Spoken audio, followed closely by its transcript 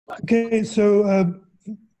Okay, so I'm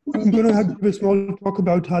going to have a small talk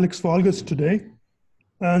about hallux valgus today.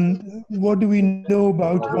 And what do we know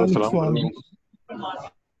about hallux valgus?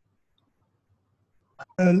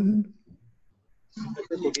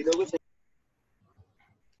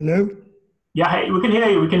 Hello? Yeah, hey, we can hear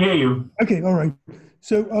you. We can hear you. Okay, all right.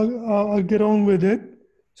 So I'll get on with it.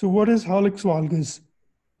 So what is hallux valgus?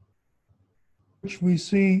 Which we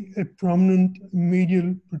see a prominent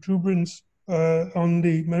medial protuberance on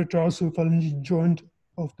the metatarsophalangeal joint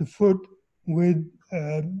of the foot with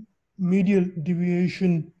medial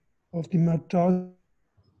deviation of the metatarsal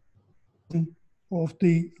of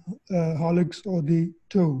the hallux or the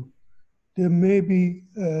toe. There may be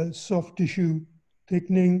soft tissue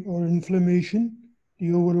thickening or inflammation,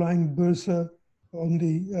 the overlying bursa on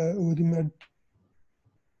the over the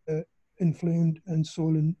met inflamed and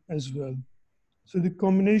swollen as well. So the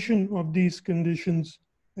combination of these conditions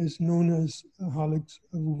is known as hallux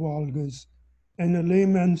valgus. In a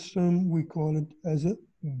layman's term, we call it as a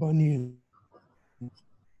bunion.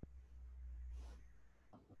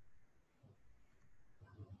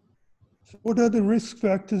 So what are the risk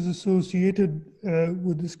factors associated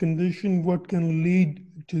with this condition? What can lead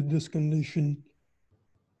to this condition?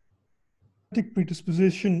 Genetic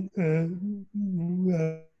predisposition,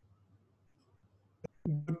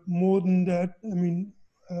 but more than that, I mean,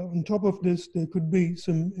 on top of this, there could be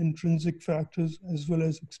some intrinsic factors as well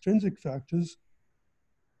as extrinsic factors.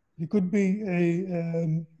 There could be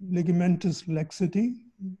a ligamentous laxity,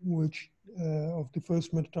 which of the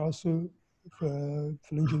first metatarsal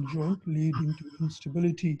phalangeal joint, leading to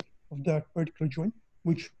instability of that particular joint,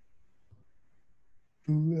 which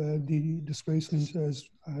to the displacements as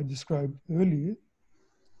I described earlier.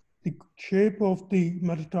 The shape of the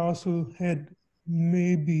metatarsal head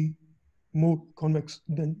may be more convex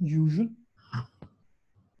than usual.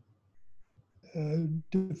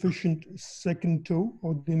 Deficient second toe,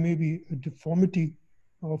 or there may be a deformity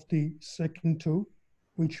of the second toe,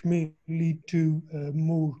 which may lead to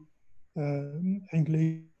more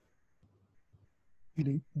angulation of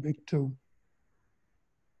the big toe.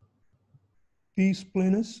 Pes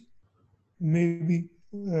planus may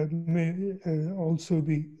also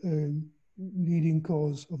be a leading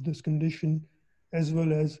cause of this condition, as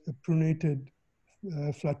well as a pronated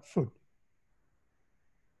flat foot.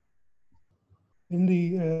 In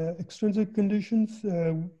the extrinsic conditions,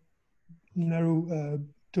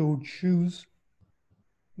 narrow-toed shoes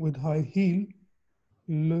with high heel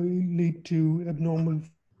lead to abnormal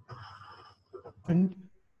foot,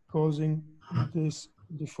 causing this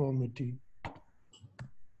deformity.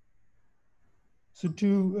 So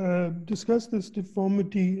to discuss this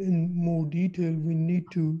deformity in more detail, we need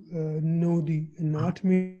to know the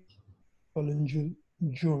anatomy of the phalangeal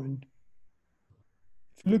joint.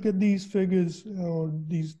 If you look at these figures or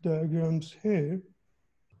these diagrams here,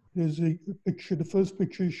 there's a picture. The first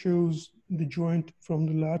picture shows the joint from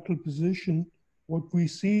the lateral position. What we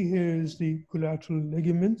see here is the collateral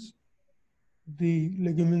ligaments, the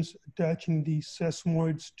ligaments attaching the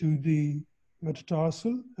sesamoids to the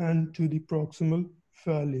metatarsal and to the proximal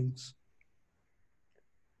phalanx.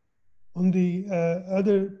 On the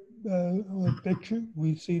other picture,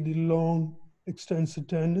 we see the long extensor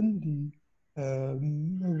tendon,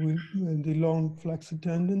 the long flexor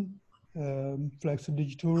tendon, flexor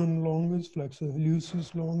digitorum longus, flexor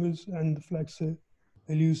hallucis longus, and the flexor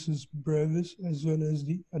hallucis brevis, as well as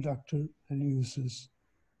the adductor hallucis.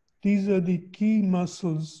 These are the key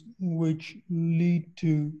muscles which lead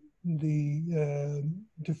to the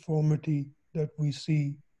deformity that we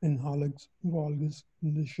see in hallux valgus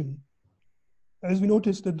condition. As we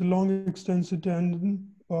noticed that the long extensor tendon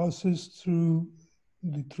passes through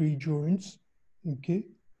the three joints, okay?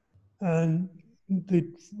 And the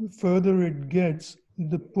further it gets,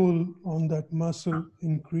 the pull on that muscle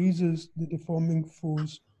increases, the deforming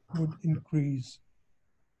force would increase.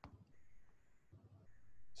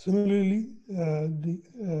 Similarly, the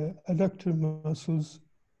adductor muscles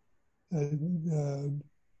that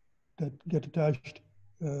get attached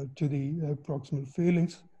to the proximal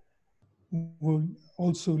phalanx will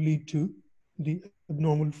also lead to the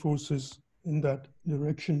abnormal forces in that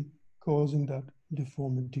direction, causing that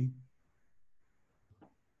deformity.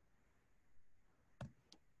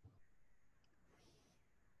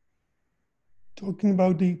 Talking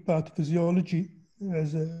about the pathophysiology,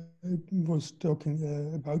 as I was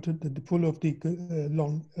talking about it, that the pull of the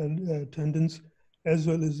long tendons, as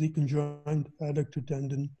well as the conjoined adductor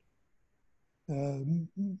tendon,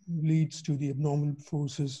 leads to the abnormal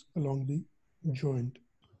forces along the joint.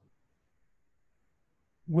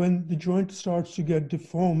 when the joint starts to get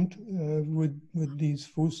deformed with these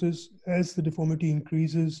forces, as the deformity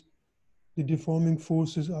increases, the deforming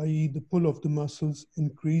forces, i.e. the pull of the muscles,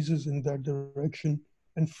 increases in that direction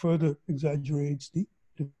and further exaggerates the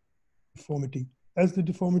deformity. As the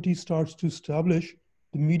deformity starts to establish,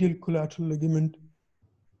 the medial collateral ligament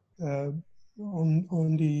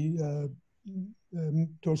on the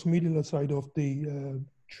dorsomedial side of the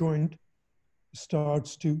joint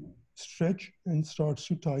starts to stretch and starts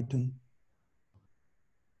to tighten.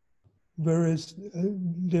 Whereas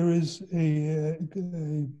there is a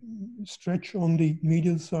stretch on the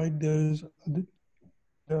medial side, there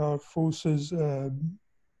are forces on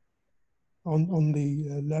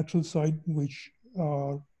the lateral side which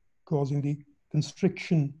are causing the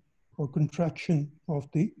constriction or contraction of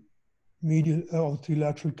the medial of the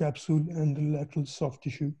lateral capsule and the lateral soft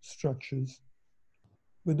tissue structures.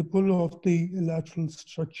 With the pull of the lateral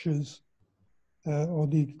structures or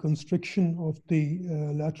the constriction of the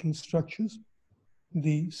lateral structures,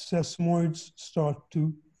 the sesamoids start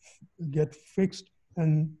to get fixed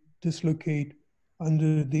and dislocate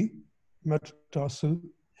under the metatarsal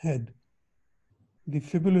head. The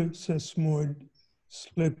fibular sesamoid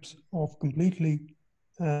slips off completely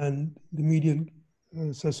and the medial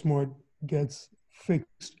sesamoid gets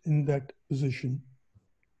fixed in that position.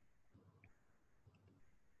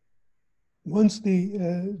 Once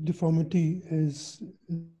the deformity is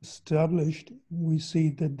established, we see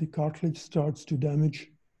that the cartilage starts to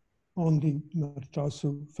damage on the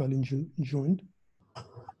metatarsophalangeal joint.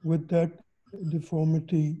 With that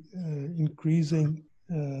deformity increasing,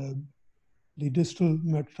 the distal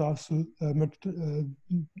metatarsal,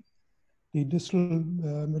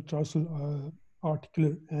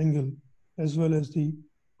 articular angle, as well as the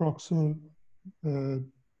proximal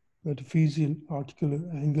metaphyseal articular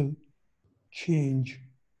angle change.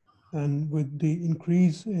 And with the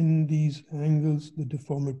increase in these angles, the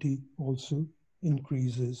deformity also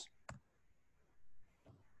increases.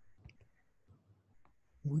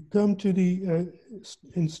 We come to the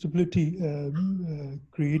instability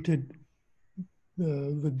created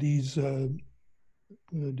with these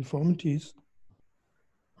deformities,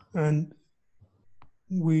 and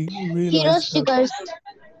we Hero realize that. stickers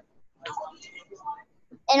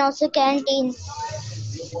and also canteen.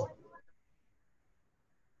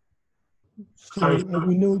 So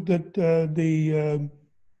we know that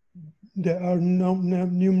there are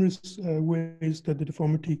numerous ways that the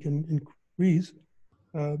deformity can increase.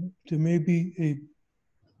 There may be a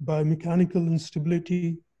biomechanical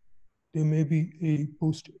instability, there may be a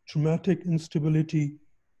post-traumatic instability,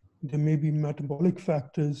 there may be metabolic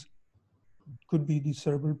factors, it could be the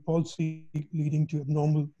cerebral palsy leading to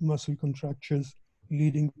abnormal muscle contractures,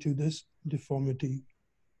 leading to this deformity.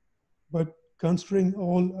 But considering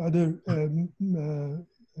all other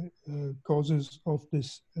causes of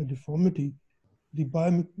this deformity, the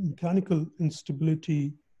biomechanical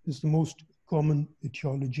instability is the most common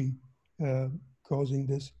etiology causing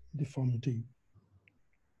this deformity.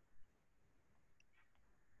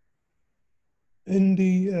 In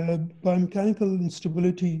the biomechanical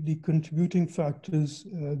instability, the contributing factors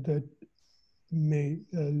that may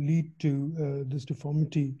lead to this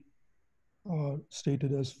deformity are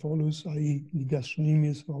stated as follows, i.e. the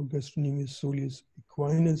gastrocnemius or gastrocnemius soleus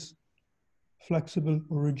equinus, flexible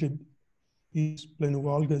or rigid pes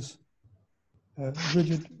planovalgus,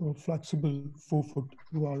 rigid or flexible forefoot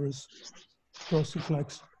varus,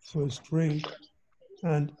 dorsiflex first ray,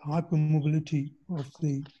 and hypermobility of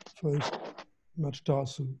the first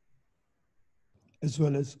metatarsal, as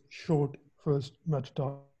well as short first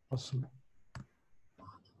metatarsal.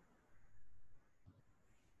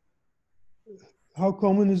 How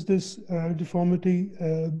common is this deformity?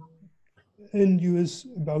 In US,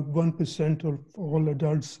 about 1% of all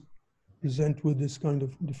adults present with this kind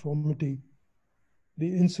of deformity. The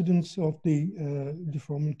incidence of the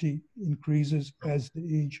deformity increases as the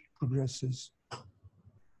age progresses.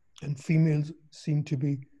 And females seem to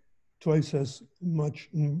be twice as much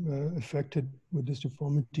affected with this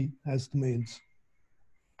deformity as the males.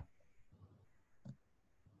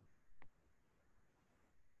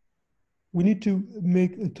 We need to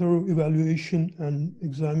make a thorough evaluation and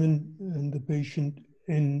examine the patient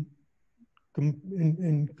in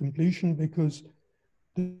completion, because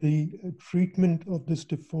the treatment of this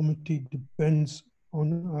deformity depends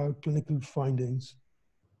on our clinical findings.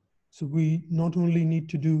 So we not only need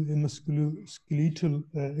to do a musculoskeletal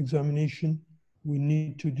examination, we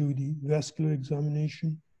need to do the vascular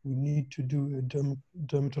examination, we need to do a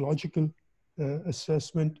dermatological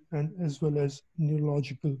assessment, and as well as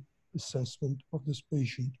neurological assessment of this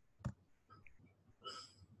patient.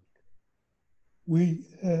 We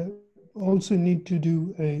also need to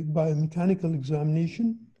do a biomechanical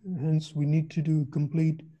examination. Hence, we need to do a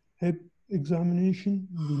complete hip examination.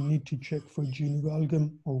 We need to check for genu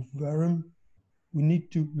valgum or varum. We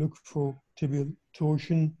need to look for tibial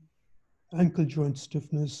torsion, ankle joint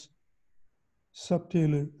stiffness,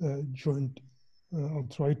 subtalar joint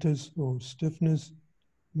arthritis or stiffness,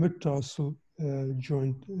 mid-tarsal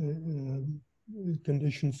joint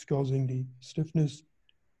conditions causing the stiffness,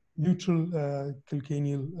 neutral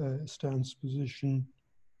calcaneal stance position,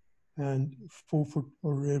 and forefoot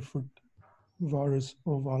or rear foot varus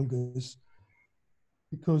or valgus,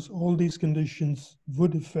 because all these conditions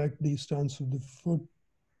would affect the stance of the foot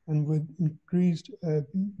and would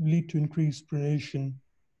lead to increased pronation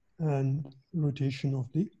and rotation of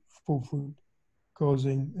the forefoot,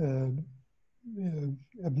 causing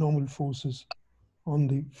abnormal forces on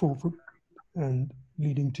the forefoot and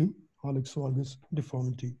leading to hallux valgus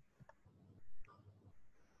deformity.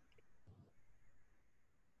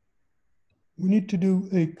 We need to do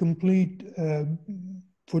a complete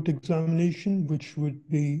foot examination, which would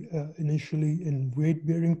be initially in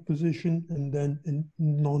weight-bearing position and then in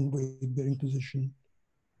non-weight-bearing position.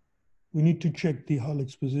 We need to check the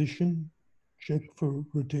hallux position, check for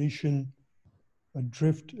rotation, a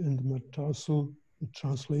drift in the metatarsal, a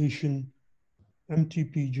translation,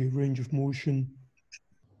 MTPJ range of motion,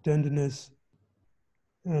 tenderness,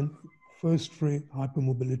 and first ray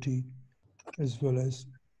hypermobility, as well as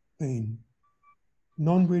pain.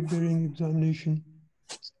 Non-weight-bearing examination,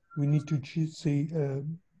 we need to see,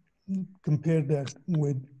 compare that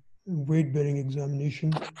with weight-bearing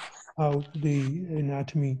examination, how the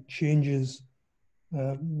anatomy changes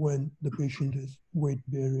when the patient is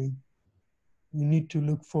weight-bearing. We need to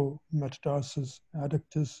look for metatarsus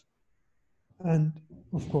adductus and,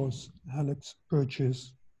 of course, hallux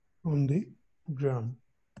purchase on the ground.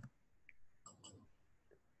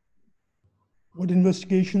 What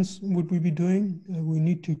investigations would we be doing? We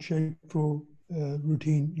need to check for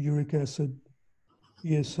routine uric acid,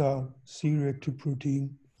 ESR, C-reactive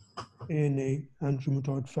protein, ANA, and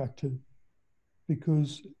rheumatoid factor,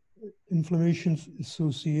 because inflammations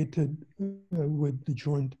associated with the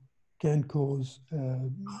joint can cause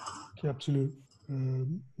capsular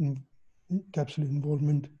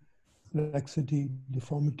involvement, laxity,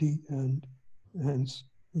 deformity, and hence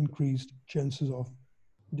increased chances of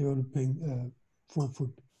developing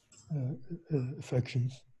forefoot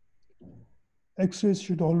affections. X-rays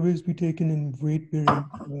should always be taken in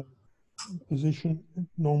weight-bearing position,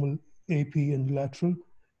 normal AP and lateral,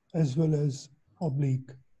 as well as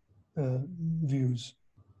oblique views.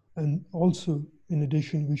 And also, in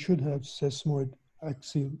addition, we should have sesamoid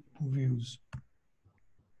axial views.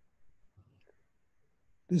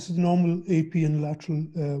 This is normal AP and lateral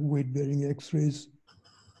weight-bearing X-rays.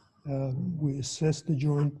 We assess the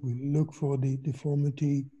joint, we look for the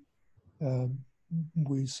deformity,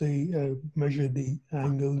 we say measure the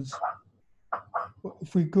angles.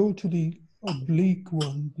 If we go to the oblique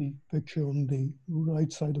one, the picture on the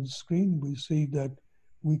right side of the screen, we see that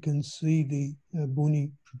we can see the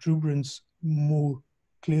bony protuberance more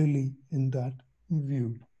clearly in that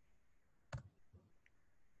view.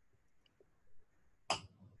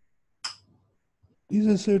 These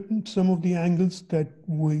are some of the angles that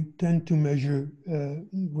we tend to measure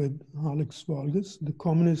with hallux valgus. The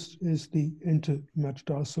commonest is the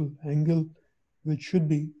intermetatarsal angle, which should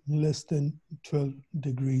be less than 12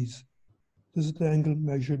 degrees. This is the angle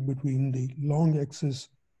measured between the long axis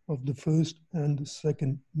of the first and the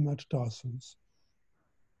second metatarsals.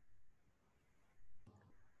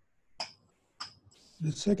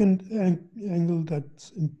 The second angle that's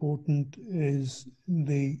important is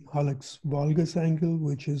the hallux valgus angle,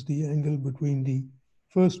 which is the angle between the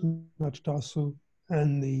first metatarsal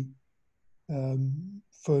and the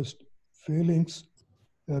first phalanx,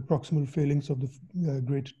 proximal phalanx of the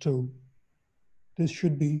great toe. This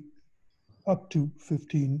should be up to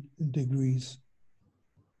 15 degrees.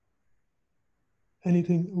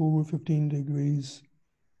 Anything over 15 degrees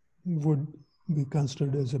would be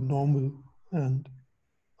considered as abnormal and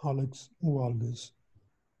hallux valgus.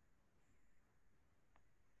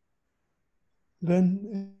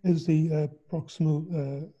 Then is the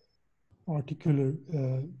proximal articular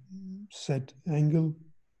set angle,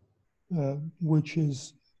 which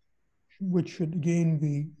should again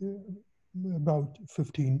be about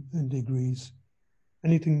 15 degrees.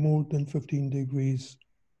 Anything more than 15 degrees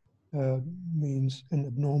means an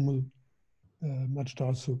abnormal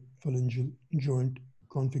metatarsophalangeal joint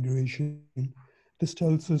configuration. This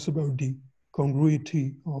tells us about the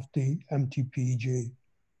congruity of the MTPJ.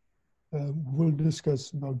 we'll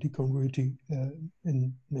discuss about decongruity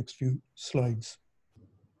in next few slides.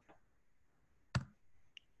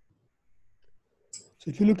 So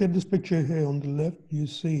if you look at this picture here on the left, you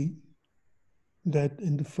see that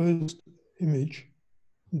in the first image,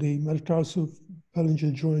 the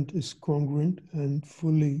metatarsophalangeal joint is congruent and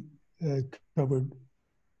fully covered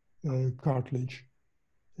cartilage.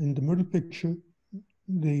 In the middle picture,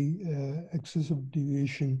 the excessive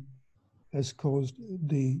deviation has caused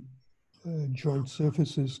the joint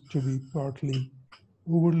surfaces to be partly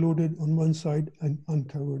overloaded on one side and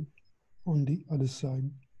uncovered on the other side.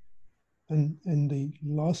 And in the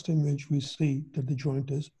last image, we see that the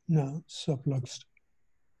joint is now subluxed.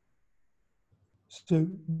 So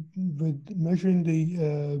with measuring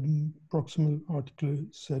the proximal articular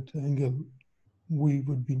set angle, we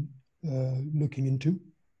would be looking into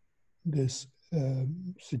this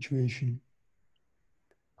situation.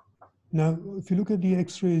 Now, if you look at the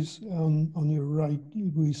X-rays on your right,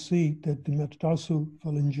 we see that the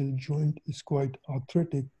metatarsophalangeal joint is quite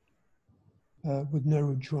arthritic with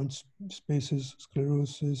narrow joint spaces,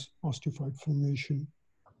 sclerosis, osteophyte formation.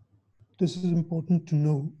 This is important to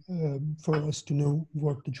know for us to know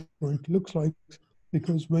what the joint looks like,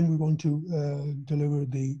 because when we want to deliver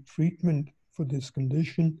the treatment for this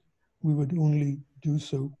condition, we would only do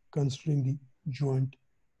so considering the joint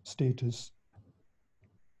status.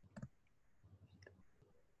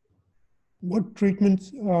 What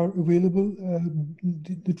treatments are available?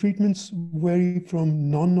 The treatments vary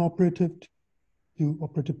from non-operative to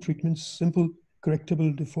operative treatments. Simple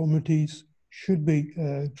correctable deformities should be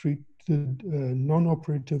treated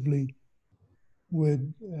non-operatively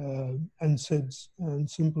with NSAIDs and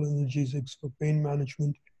simple analgesics for pain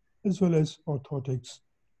management, as well as orthotics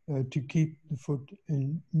to keep the foot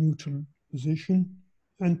in neutral position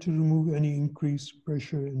and to remove any increased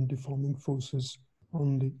pressure and deforming forces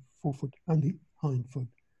on the forefoot and the hindfoot.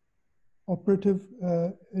 Operative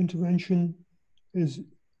intervention is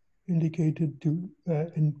indicated to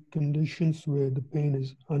in conditions where the pain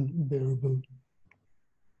is unbearable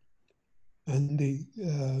and the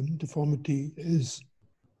deformity is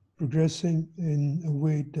progressing in a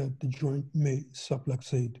way that the joint may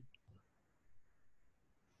subluxate.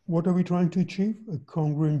 What are we trying to achieve? A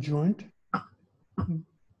congruent joint.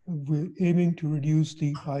 We're aiming to reduce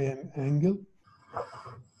the IM angle.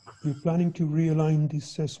 We're planning to realign the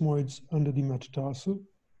sesamoids under the metatarsal,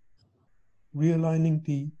 realigning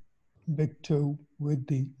the big toe with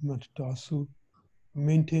the metatarsal,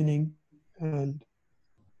 maintaining and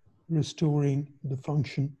restoring the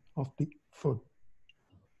function of the foot.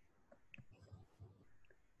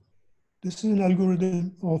 This is an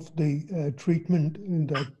algorithm of the treatment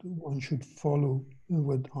that one should follow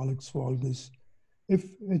with hallux valgus.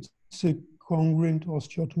 If it's a congruent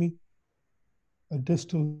osteotomy, a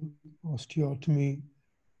distal osteotomy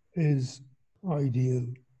is ideal.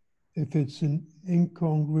 If it's an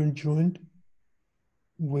incongruent joint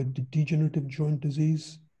with degenerative joint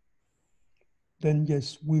disease, then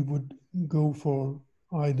yes, we would go for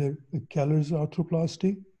either a Keller's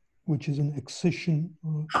arthroplasty, which is an excision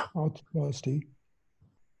arthroplasty,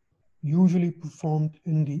 usually performed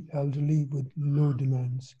in the elderly with low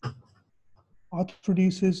demands.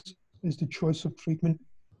 Arthrodesis is the choice of treatment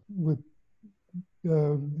with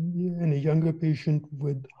in a younger patient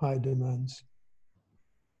with high demands.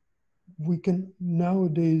 We can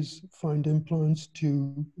nowadays find implants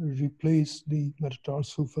to replace the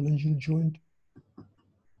metatarsophalangeal joint.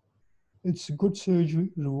 It's a good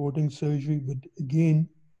surgery, rewarding surgery, but again,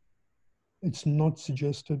 it's not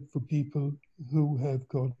suggested for people who have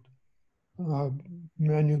got who are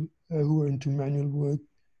into manual work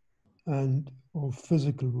and or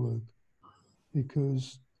physical work,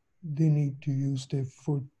 because they need to use their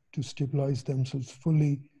foot to stabilize themselves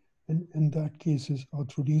fully. And in that cases,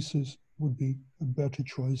 arthrodesis would be a better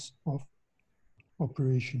choice of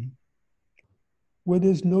operation. Where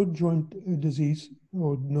there's no joint disease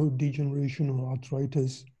or no degeneration or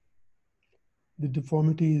arthritis, the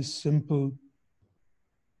deformity is simple.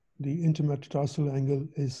 The intermetatarsal angle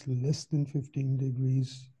is less than 15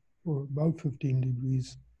 degrees or about 15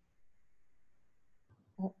 degrees.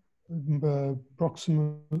 Distal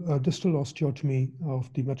osteotomy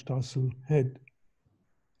of the metatarsal head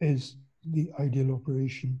is the ideal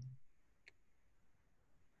operation.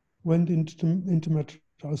 When the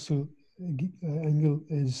intermetatarsal angle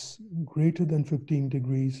is greater than 15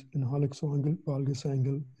 degrees and hallux valgus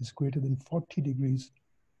angle is greater than 40 degrees,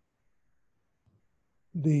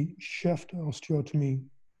 the shaft osteotomy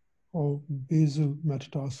or basal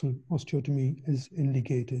metatarsal osteotomy is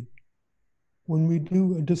indicated. When we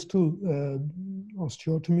do a distal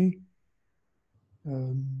osteotomy,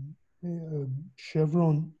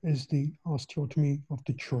 chevron is the osteotomy of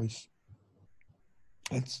the choice.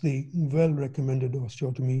 It's the well-recommended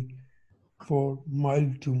osteotomy for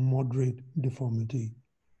mild to moderate deformity.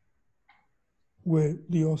 Where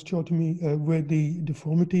the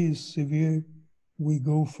deformity is severe, we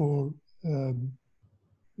go for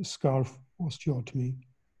scarf osteotomy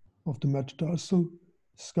of the metatarsal.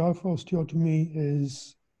 Scarf osteotomy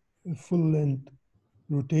is a full-length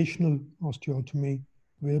rotational osteotomy,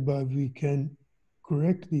 whereby we can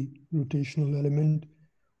correct the rotational element,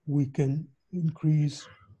 we can increase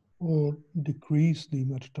or decrease the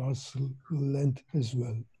metatarsal length as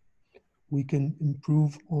well. We can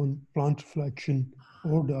improve on plantar flexion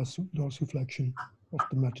or dorsiflexion of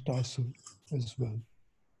the metatarsal as well.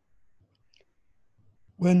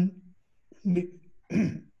 When the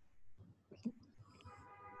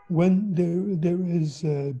when there is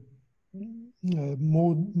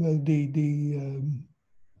more the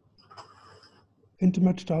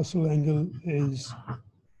intermetatarsal angle is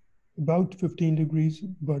about 15 degrees,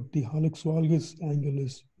 but the hallux valgus angle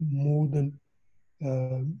is more than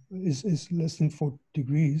is less than 4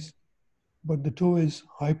 degrees, but the toe is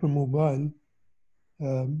hypermobile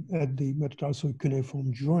at the metatarsal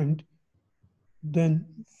cuneiform joint. Then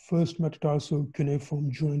first metatarsal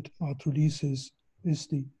cuneiform joint arthrodesis is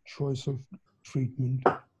the choice of treatment.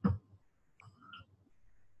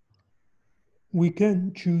 We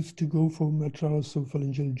can choose to go for metatarsal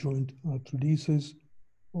phalangeal joint arthrodesis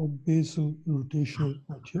or basal rotational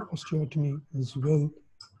osteotomy as well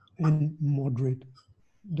in moderate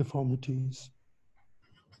deformities.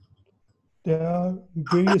 There are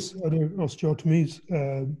various other osteotomies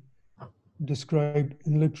described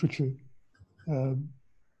in literature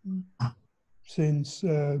since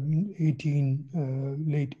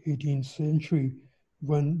late 18th century,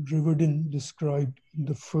 when Riverdin described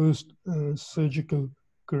the first surgical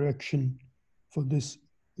correction for this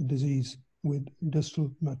disease with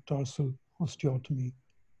distal metatarsal osteotomy.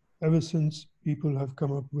 Ever since, people have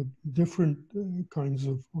come up with different kinds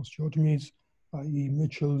of osteotomies, i.e.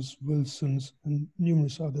 Mitchell's, Wilson's, and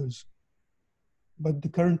numerous others. But the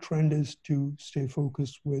current trend is to stay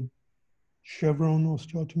focused with chevron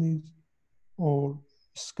osteotomies or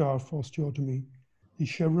scarf osteotomy. The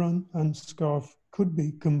chevron and scarf could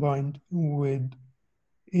be combined with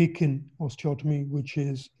Aiken osteotomy, which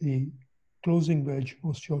is a closing wedge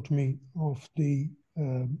osteotomy of the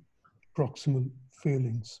proximal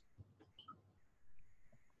phalanx.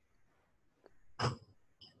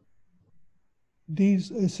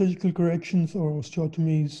 These surgical corrections or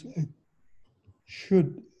osteotomies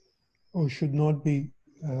should or should not be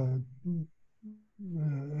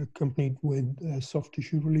accompanied with soft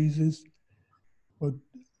tissue releases. But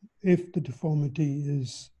if the deformity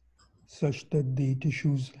is such that the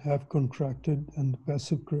tissues have contracted and the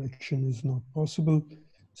passive correction is not possible,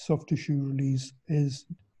 soft tissue release is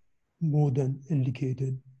more than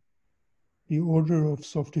indicated. The order of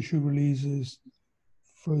soft tissue release is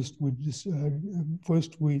first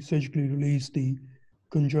we surgically release the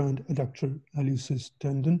conjoint adductor hallucis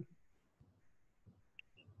tendon.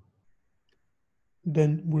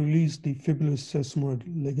 Then we release the fibulous sesamoid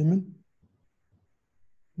ligament.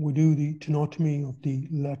 We do the tenotomy of the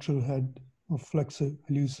lateral head of flexor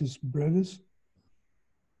hallucis brevis.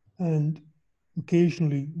 And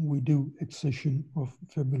occasionally we do excision of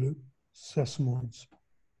fibular sesamoids.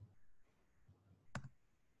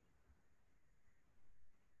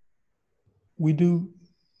 We do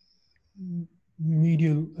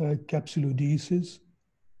medial capsulodesis.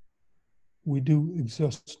 We do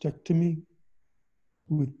exhaustectomy.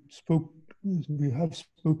 We have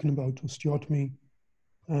spoken about osteotomy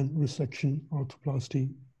and resection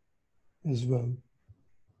arthroplasty as well.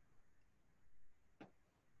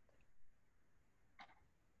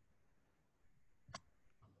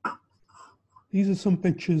 These are some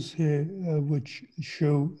pictures here which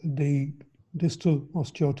show the distal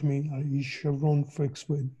osteotomy, i.e. chevron fixed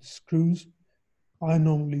with screws. I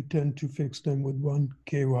normally tend to fix them with one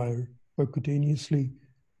K-wire percutaneously,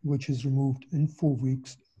 which is removed in 4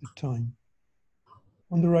 weeks at a time.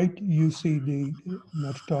 On the right, you see the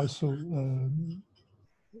metatarsal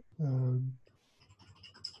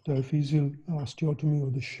diaphyseal osteotomy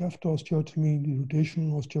or the shaft osteotomy, the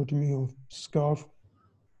rotational osteotomy of scarf,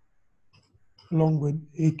 along with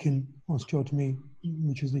Aiken osteotomy,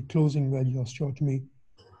 which is the closing wedge osteotomy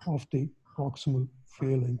of the proximal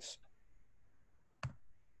phalanx.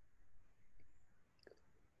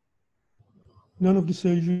 None of the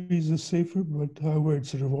surgeries is safer, but however,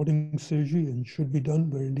 it's a rewarding surgery and should be done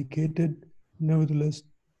where indicated. Nevertheless,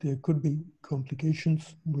 there could be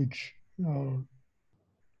complications which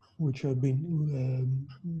which have been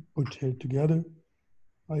put here together,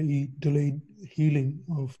 i.e. delayed healing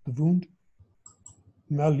of the wound,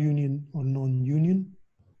 malunion or non-union,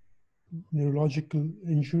 neurological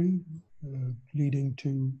injury leading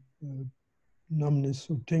to numbness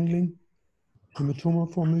or tingling,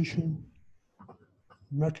 hematoma formation,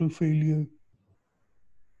 metal failure,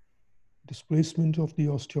 displacement of the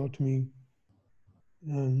osteotomy,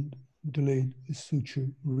 and delayed suture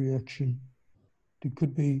reaction. There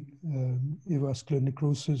could be avascular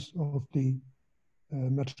necrosis of the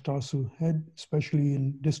metatarsal head, especially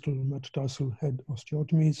in distal metatarsal head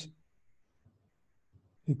osteotomies.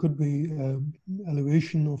 There could be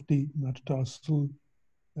elevation of the metatarsal,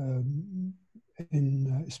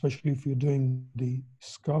 especially if you're doing the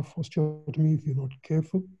scarf osteotomy, if you're not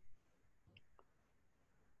careful.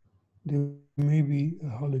 There may be a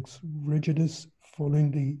hallux rigidus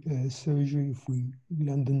following the surgery if we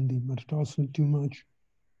lengthen the metatarsal too much,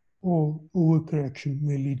 or overcorrection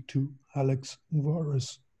may lead to hallux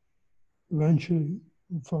varus. Eventually,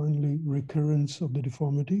 finally, recurrence of the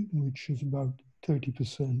deformity, which is about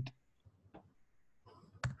 30%.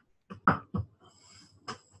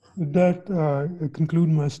 With that, I conclude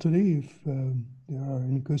my study. If there are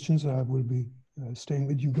any questions, I will be staying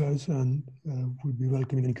with you guys and will be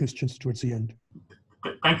welcoming any questions towards the end.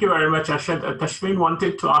 Thank you very much, Arshad. Tashveen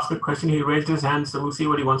wanted to ask a question. He raised his hand, so we'll see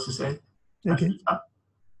what he wants to say. Okay.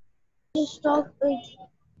 Stop it.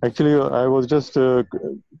 Actually, I was just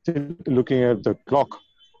looking at the clock,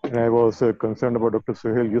 and I was concerned about Dr.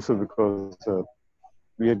 Suhail Yusuf because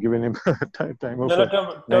we had given him time of.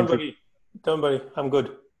 No, don't worry. I'm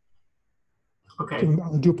good. Okay. So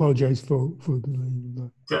I do apologize for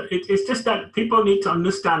the. So it's just that people need to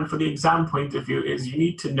understand, for the exam point of view, is you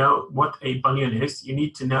need to know what a bunion is. You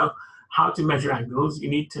need to know how to measure angles. You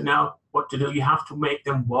need to know what to do. You have to make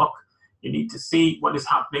them walk. You need to see what is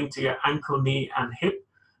happening to your ankle, knee, and hip.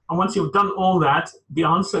 And once you've done all that, the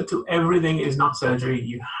answer to everything is not surgery.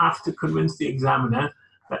 You have to convince the examiner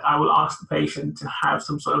that I will ask the patient to have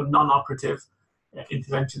some sort of non-operative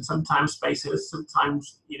intervention. Sometimes spacers,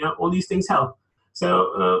 sometimes, all these things help.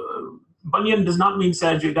 So bunion does not mean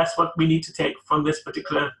surgery. That's what we need to take from this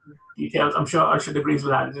particular details. I'm sure Arshad agrees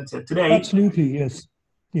with that, isn't it? Today, Absolutely, yes.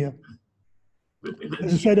 Yeah.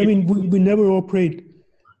 As I said, I mean, we never operate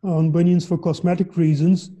on bunions for cosmetic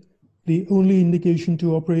reasons. The only indication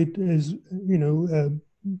to operate is,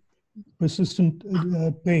 persistent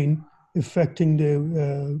pain affecting their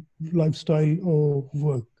lifestyle or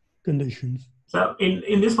work conditions. So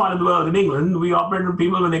in this part of the world, in England, we operate on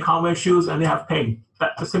people when they can't wear shoes and they have pain.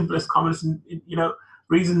 That's the simplest, commonest,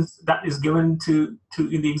 reasons that is given to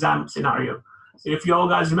in the exam scenario. So if you all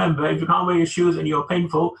guys remember, if you can't wear your shoes and you're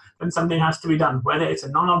painful, then something has to be done. Whether it's a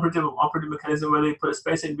non-operative or operative mechanism, where they put a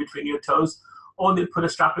space in between your toes, or they put a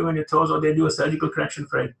strapping on your toes, or they do a surgical correction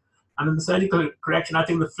for it. And in the surgical correction, I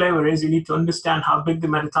think the flavor is you need to understand how big the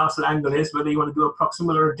metatarsal angle is, whether you want to do a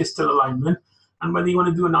proximal or a distal alignment, and whether you want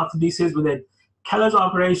to do an orthodesis with it. Keller's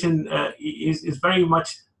operation is very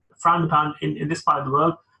much frowned upon in this part of the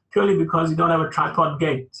world, purely because you don't have a tripod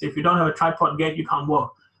gait. So if you don't have a tripod gait, you can't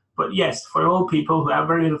walk. But yes, for all people who have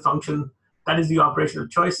very little function, that is the operation of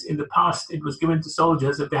choice. In the past, it was given to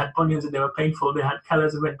soldiers. If they had bunions and they were painful, they had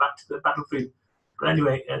Kellers and went back to the battlefield. But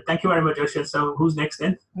anyway, thank you very much, Arshad. So who's next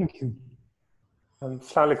then? Thank you.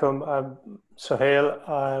 Assalamu alaikum. Suhail,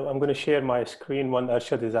 I'm going to share my screen when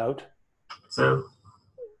Arshad is out. So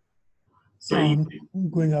I'm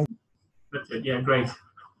going out. That's it. Yeah, great.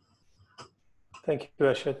 Thank you,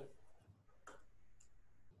 Arshad.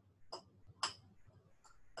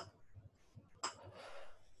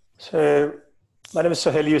 So, my name is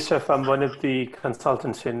Suhail Yusuf. I'm one of the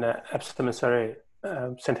consultants in Epsom and Surrey,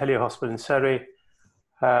 St. Helier Hospital in Surrey.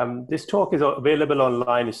 This talk is available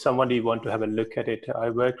online if somebody want to have a look at it. I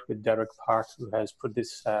worked with Derek Park, who has put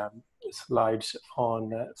this slides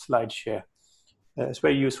on SlideShare. It's a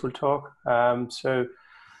very useful talk.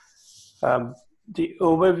 The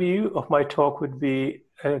overview of my talk would be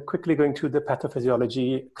quickly going through the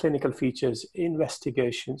pathophysiology, clinical features,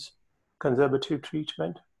 investigations, conservative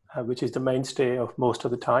treatment, which is the mainstay of most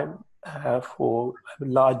of the time for a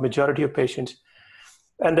large majority of patients.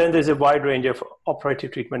 And then there's a wide range of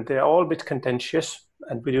operative treatment. They're all a bit contentious,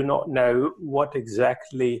 and we do not know what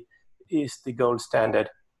exactly is the gold standard,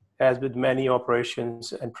 as with many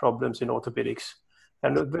operations and problems in orthopedics.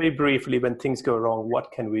 And very briefly, when things go wrong,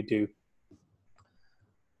 what can we do?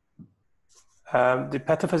 The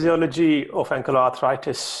pathophysiology of ankle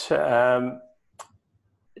arthritis, the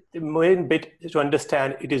main bit is to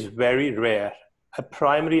understand it is very rare. A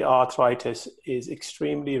primary arthritis is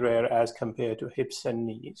extremely rare as compared to hips and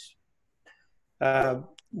knees.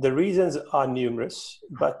 The reasons are numerous,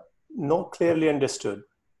 but not clearly understood.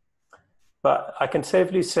 But I can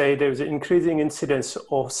safely say there is an increasing incidence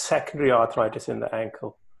of secondary arthritis in the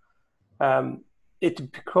ankle.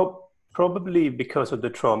 Probably because of the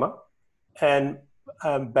trauma and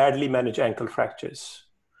badly managed ankle fractures.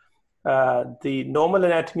 The normal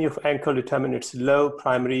anatomy of ankle determines its low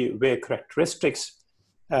primary wear characteristics,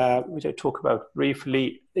 which I talk about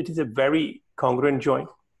briefly. It is a very congruent joint.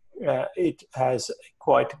 It has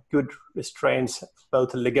quite good restraints,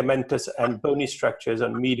 both ligamentous and bony structures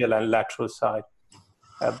on medial and lateral side.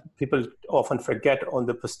 People often forget on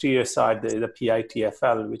the posterior side, the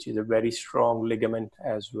PITFL, which is a very strong ligament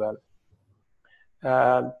as well.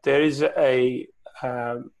 There is a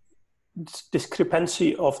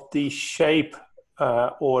discrepancy of the shape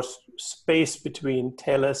or space between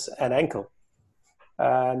talus and ankle.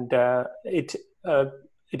 And it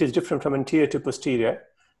is different from anterior to posterior,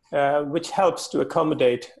 which helps to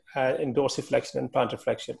accommodate in dorsiflexion and plantar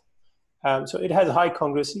flexion. So it has high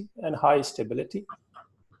congruency and high stability.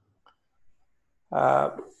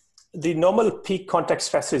 The normal peak contact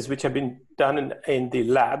stresses which have been done in the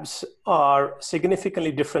labs are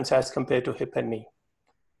significantly different as compared to hip and knee.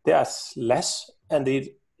 They are less, and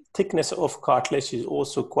the thickness of cartilage is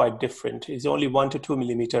also quite different. It's only 1 to 2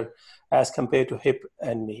 millimeter as compared to hip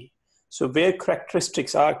and knee. So wear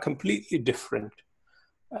characteristics are completely different.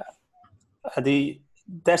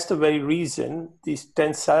 That's the very reason the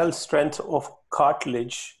tensile strength of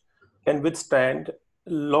cartilage can withstand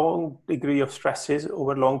long degree of stresses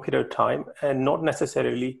over a long period of time and not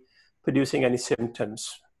necessarily producing any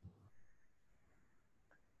symptoms.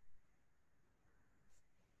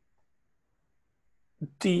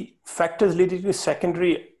 The factors leading to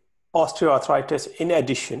secondary osteoarthritis in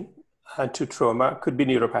addition to trauma could be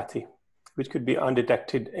neuropathy, which could be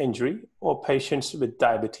undetected injury, or patients with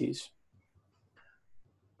diabetes.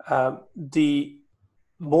 The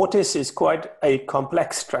mortise is quite a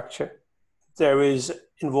complex structure. There is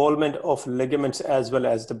involvement of ligaments as well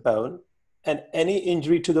as the bone, and any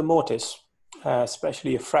injury to the mortise,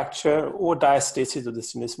 especially a fracture or diastasis of the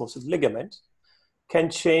syndesmosis ligament, can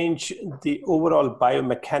change the overall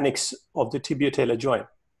biomechanics of the tibio-talar joint.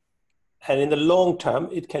 And in the long term,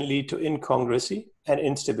 it can lead to incongruency and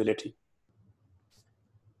instability.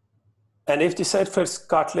 And if the surface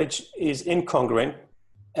cartilage is incongruent,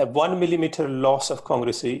 a 1 millimeter loss of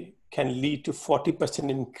congruency can lead to 40%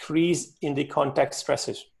 increase in the contact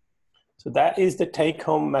stresses. So that is the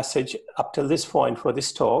take-home message up till this point for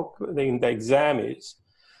this talk in the exam, is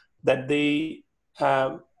that the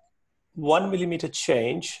 1 millimeter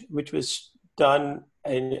change, which was done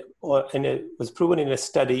was proven in a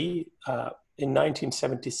study in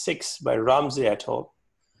 1976 by Ramsey et al.,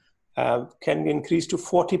 can increase to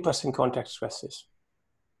 40% contact stresses,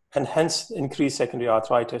 and hence increase secondary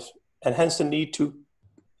arthritis, and hence the need to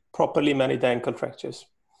properly manage the ankle fractures.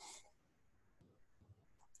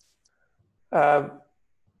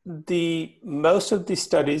 Most of the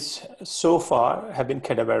studies so far have been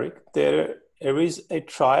cadaveric. There is a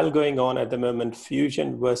trial going on at the moment,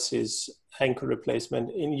 fusion versus ankle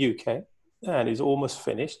replacement in UK, and is almost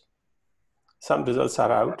finished. Some results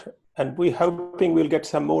are out, and we're hoping we'll get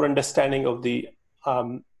some more understanding of the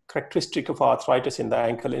characteristic of arthritis in the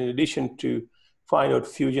ankle, in addition to find out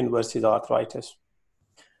fusion versus arthritis.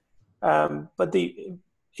 But the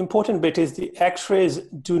important bit is the X-rays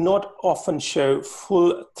do not often show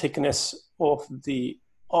full thickness of the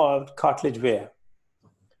cartilage wear.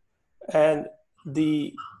 And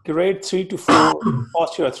the grade 3 to 4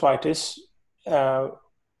 osteoarthritis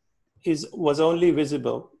was only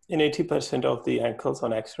visible in 80% of the ankles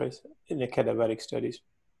on X-rays in the cadaveric studies,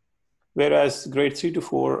 whereas grade 3 to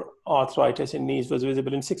 4 arthritis in knees was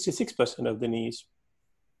visible in 66% of the knees.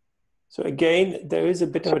 So again, there is a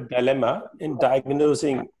bit of a dilemma in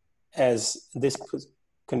diagnosing as this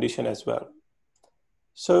condition as well.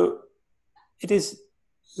 So it is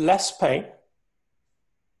less pain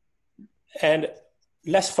and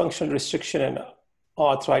less functional restriction and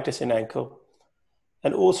arthritis in ankle,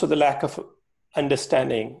 and also the lack of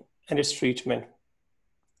understanding and its treatment.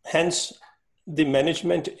 Hence, the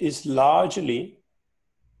management is largely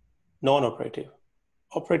non-operative.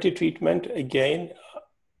 Operative treatment, again,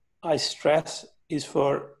 I stress, is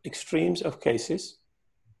for extremes of cases,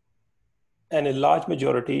 and a large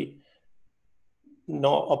majority,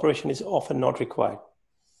 no operation is often not required.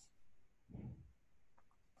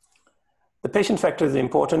 The patient factor is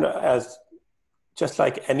important, as just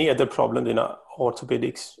like any other problem in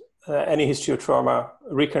orthopedics, any history of trauma,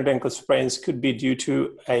 recurrent ankle sprains could be due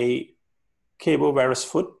to a cabovarus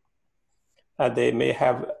foot. They may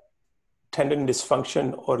have tendon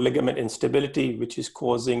dysfunction or ligament instability, which is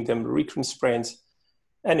causing them recurrent sprains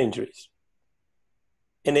and injuries.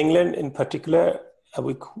 In England, in particular,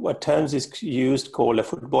 what terms is used called a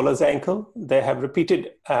footballer's ankle. They have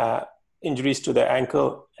repeated injuries to their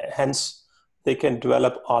ankle, hence they can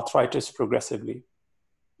develop arthritis progressively.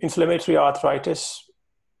 Inflammatory arthritis,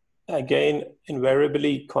 again,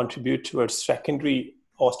 invariably contribute towards secondary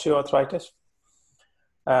osteoarthritis.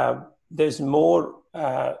 There's more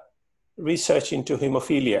research into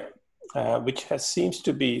hemophilia, which seems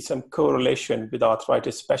to be some correlation with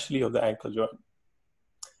arthritis, especially of the ankle joint.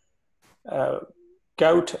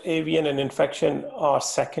 Gout, avian, and infection are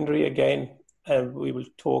secondary again, and we will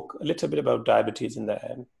talk a little bit about diabetes in the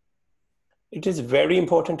end. It is very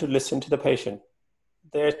important to listen to the patient.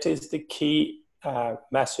 That is the key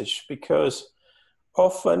message, because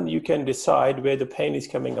often you can decide where the pain is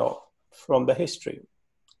coming off from the history.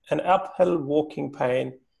 An uphill walking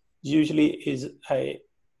pain usually is a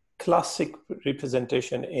classic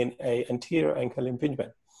representation in an anterior ankle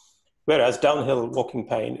impingement, whereas downhill walking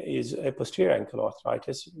pain is a posterior ankle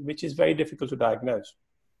arthritis, which is very difficult to diagnose.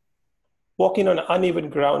 Walking on uneven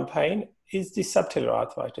ground pain is the subtalar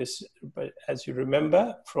arthritis. But as you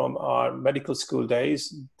remember from our medical school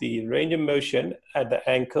days, the range of motion at the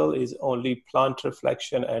ankle is only plantar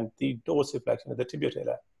flexion and the dorsiflexion of the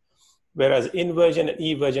tibiotalar, whereas inversion and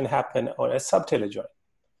eversion happen on a subtalar joint.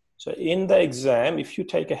 So in the exam, if you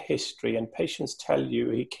take a history and patients tell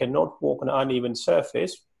you he cannot walk on an uneven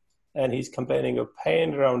surface and he's complaining of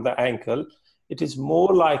pain around the ankle, it is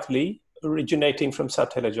more likely originating from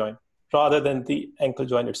subtalar joint rather than the ankle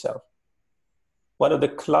joint itself. One of the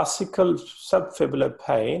classical subfibular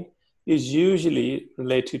pain is usually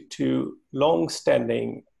related to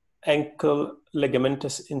long-standing ankle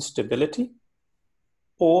ligamentous instability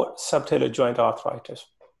or subtalar joint arthritis.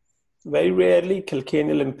 Very rarely,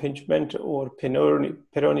 calcaneal impingement or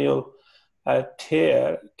peroneal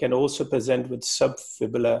tear can also present with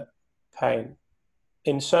subfibular pain.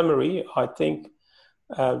 In summary, I think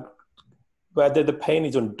whether the pain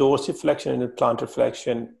is on dorsiflexion and plantar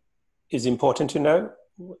flexion is important to know.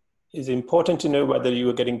 It's important to know whether you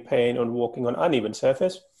are getting pain on walking on uneven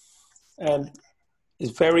surface. And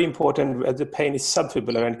it's very important whether the pain is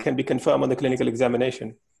subfibular and can be confirmed on the clinical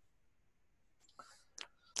examination.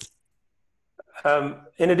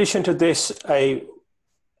 In addition to this,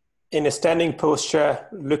 in a standing posture,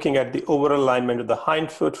 looking at the overall alignment of the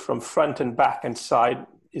hind foot from front and back and side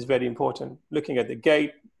is very important. Looking at the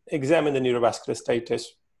gait, examine the neurovascular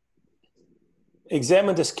status.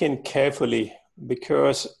 Examine the skin carefully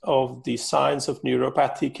because of the signs of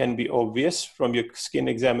neuropathy can be obvious from your skin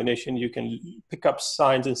examination. You can pick up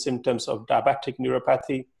signs and symptoms of diabetic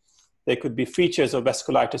neuropathy. There could be features of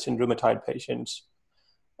vasculitis in rheumatoid patients.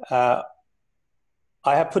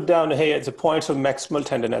 I have put down here the points of maximal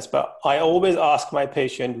tenderness, but I always ask my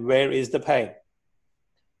patient, where is the pain?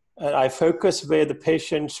 And I focus where the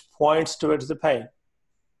patient points towards the pain.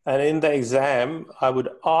 And in the exam, I would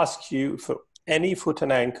ask you for any foot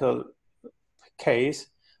and ankle case,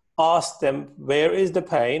 ask them where is the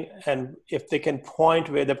pain and if they can point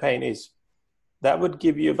where the pain is. That would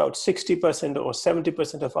give you about 60% or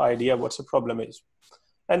 70% of idea what the problem is.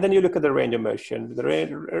 And then you look at the range of motion. The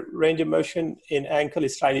range of motion in ankle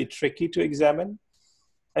is slightly tricky to examine.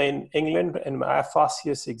 In England, in my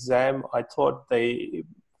fascious exam, I thought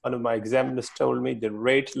one of my examiners told me the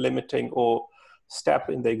rate limiting or step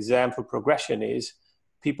in the exam for progression is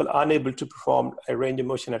people unable to perform a range of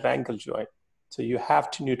motion at ankle joint. So you have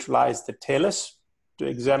to neutralize the talus to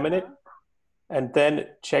examine it and then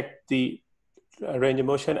check the range of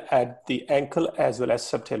motion at the ankle as well as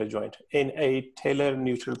subtalar joint in a talar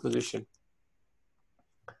neutral position.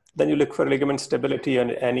 Then you look for ligament stability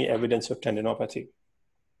and any evidence of tendinopathy.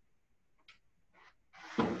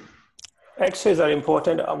 X-rays are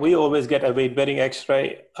important. We always get a weight-bearing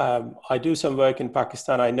X-ray. I do some work in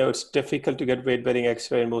Pakistan. I know it's difficult to get weight-bearing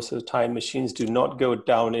X-ray, and most of the time machines do not go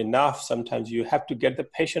down enough. Sometimes you have to get the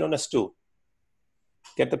patient on a stool,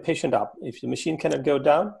 get the patient up. If the machine cannot go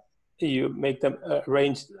down, you make them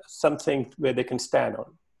arrange something where they can stand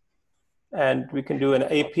on. And we can do an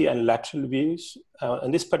AP and lateral views. In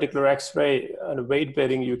this particular X-ray, on a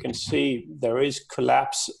weight-bearing, you can see there is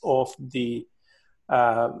collapse of the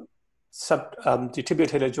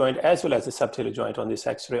tibiotalar joint as well as the subtalar joint on this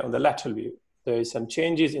X-ray on the lateral view. There is some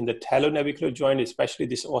changes in the talonavicular joint, especially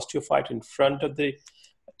this osteophyte in front of the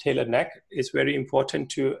talar neck. It's very important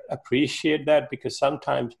to appreciate that because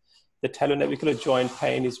sometimes the talonavicular joint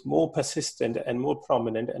pain is more persistent and more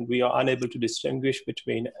prominent, and we are unable to distinguish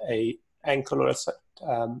between a ankle or a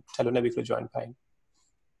talonavicular joint pain.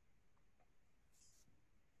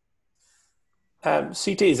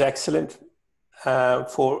 CT is excellent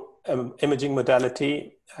for imaging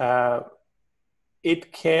modality.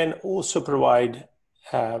 It can also provide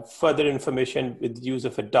further information with the use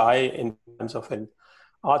of a dye in terms of an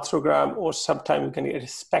arthrogram, or sometimes you can get a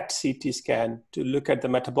SPECT CT scan to look at the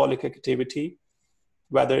metabolic activity,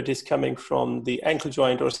 whether it is coming from the ankle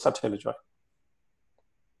joint or subtalar joint.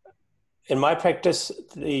 In my practice,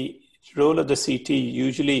 the role of the CT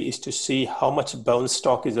usually is to see how much bone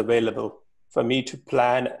stock is available for me to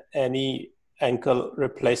plan any ankle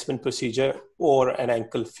replacement procedure or an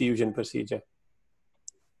ankle fusion procedure.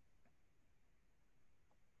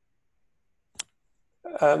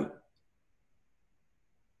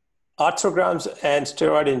 Arthrograms and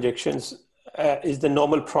steroid injections is the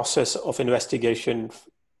normal process of investigation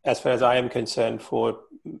as far as I am concerned for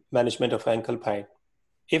management of ankle pain.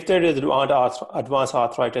 If there is advanced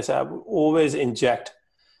arthritis, I will always inject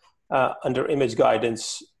under image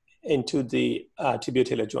guidance into the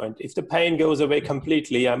tibial joint. If the pain goes away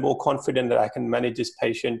completely, I'm more confident that I can manage this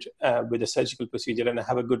patient with a surgical procedure and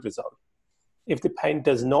have a good result. If the pain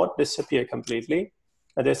does not disappear completely,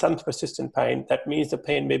 and there's some persistent pain, that means the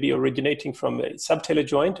pain may be originating from a subtalar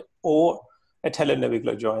joint or a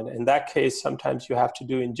talonavicular joint. In that case, sometimes you have to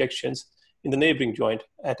do injections in the neighboring joint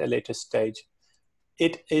at a later stage.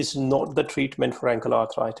 It is not the treatment for ankle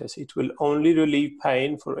arthritis. It will only relieve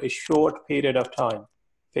pain for a short period of time.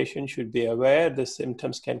 Patients should be aware the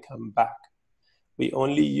symptoms can come back. We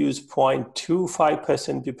only use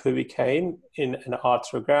 0.25% bupivacaine in an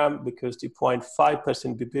arthrogram because the 0.5%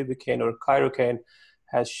 bupivacaine or chirocaine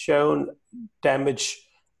has shown damage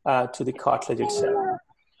to the cartilage itself.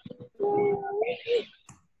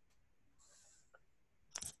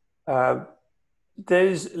 There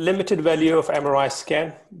is limited value of MRI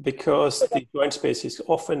scan because the joint space is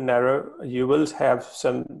often narrow. You will have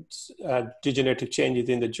some degenerative changes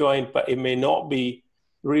in the joint, but it may not be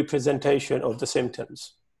representation of the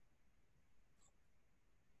symptoms.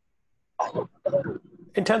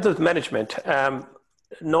 In terms of management,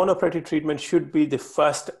 non-operative treatment should be the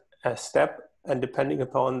first step, and depending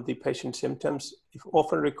upon the patient's symptoms, if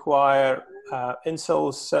often require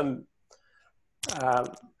insoles, some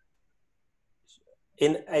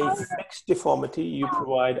in a fixed deformity, you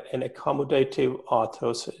provide an accommodative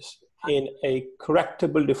orthosis. In a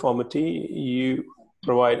correctable deformity, you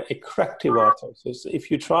provide a corrective orthosis. If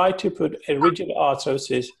you try to put a rigid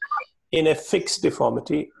orthosis in a fixed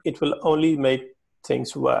deformity, it will only make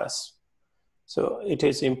things worse. So it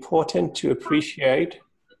is important to appreciate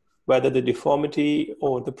whether the deformity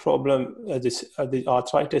or the problem, the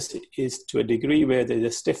arthritis is to a degree where there is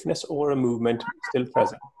a stiffness or a movement still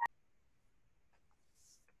present.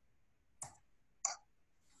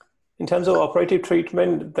 In terms of operative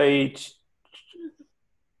treatment, the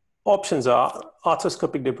options are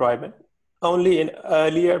arthroscopic debridement, only in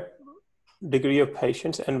earlier degree of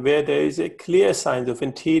patients and where there is a clear sign of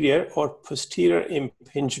anterior or posterior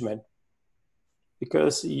impingement,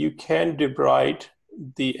 because you can debride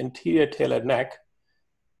the anterior talar neck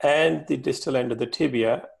and the distal end of the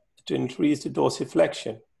tibia to increase the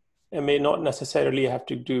dorsiflexion, and may not necessarily have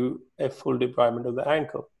to do a full debridement of the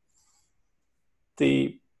ankle.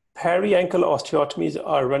 The peri-ankle osteotomies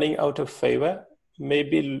are running out of favor, may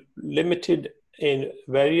be limited in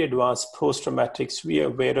very advanced post-traumatic severe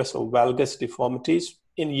varus or valgus deformities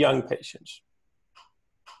in young patients.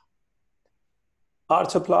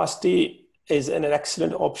 Arthroplasty is an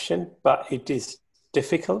excellent option, but it is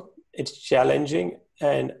difficult, it's challenging,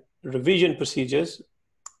 and revision procedures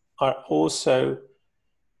are also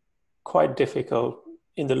quite difficult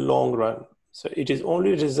in the long run. So it is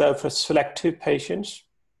only reserved for selective patients,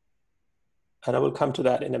 and I will come to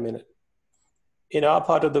that in a minute. In our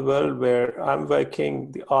part of the world where I'm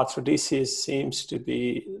working, the arthrodesis seems to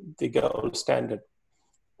be the gold standard.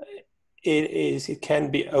 It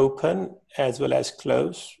can be open as well as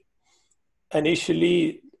closed.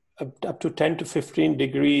 Initially, up to 10 to 15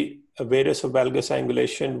 degree varus or valgus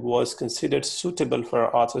angulation was considered suitable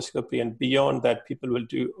for arthroscopy, and beyond that, people will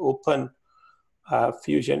do open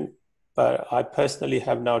fusion. But I personally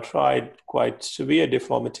have now tried quite severe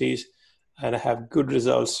deformities, and I have good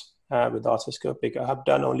results with arthroscopic. I have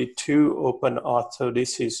done only 2 open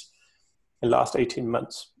arthrodesis in the last 18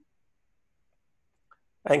 months.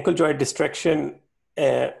 Ankle joint distraction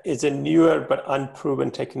is a newer but unproven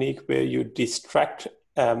technique where you distract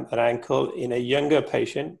an ankle in a younger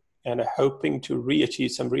patient and are hoping to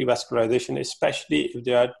re-achieve some revascularization, especially if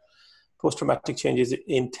there are post-traumatic changes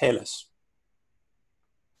in talus.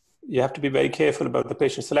 You have to be very careful about the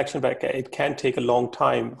patient selection, but it can take a long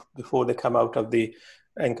time before they come out of the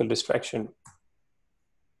ankle distraction.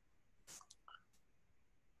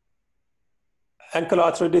 Ankle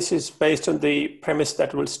arthritis is based on the premise that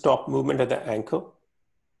it will stop movement of the ankle,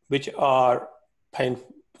 which are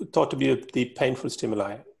thought to be the painful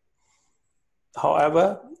stimuli.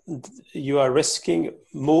 However, you are risking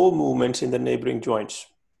more movements in the neighboring joints,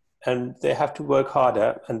 and they have to work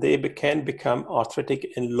harder, and they can become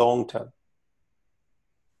arthritic in long term.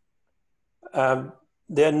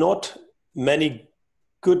 There are not many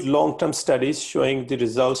good long-term studies showing the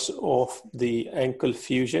results of the ankle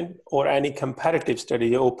fusion or any comparative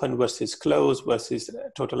study, open versus closed versus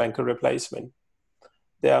total ankle replacement.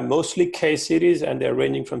 They are mostly case series, and they're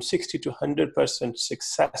ranging from 60 to 100%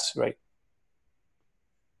 success rate.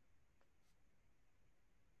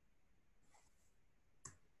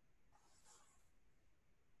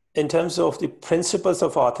 In terms of the principles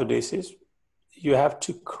of arthrodesis, you have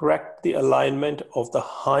to correct the alignment of the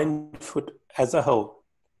hind foot as a whole.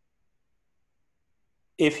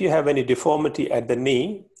 If you have any deformity at the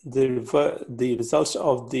knee, the results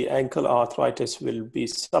of the ankle arthritis will be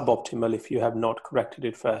suboptimal if you have not corrected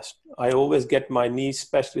it first. I always get my knee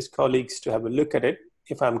specialist colleagues to have a look at it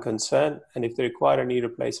if I'm concerned, and if they require a knee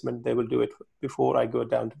replacement, they will do it before I go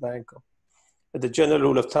down to the ankle. But the general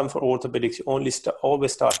rule of thumb for orthopedics, you always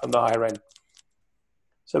start from the higher end.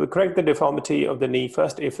 So we correct the deformity of the knee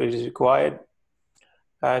first if it is required.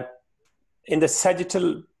 In the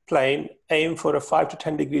sagittal plane, aim for a 5 to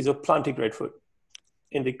 10 degrees of plantigrade foot.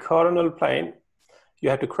 In the coronal plane, you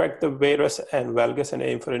have to correct the varus and valgus and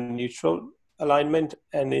aim for a neutral alignment.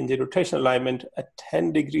 And in the rotational alignment, a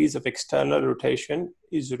 10 degrees of external rotation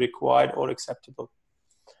is required or acceptable.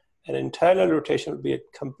 An internal rotation would be a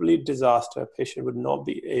complete disaster. A patient would not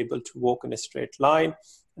be able to walk in a straight line.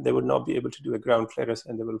 They would not be able to do a ground clearance,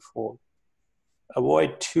 and they will fall.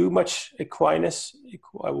 Avoid too much equinus,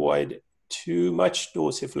 avoid too much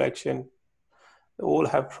dorsiflexion. They all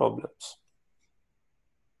have problems.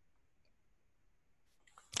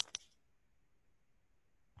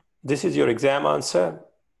 This is your exam answer.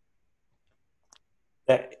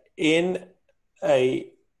 In a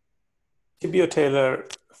tibiotalar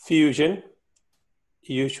fusion,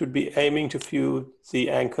 you should be aiming to fuse the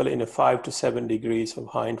ankle in a 5 to 7 degrees of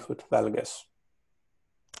hindfoot valgus.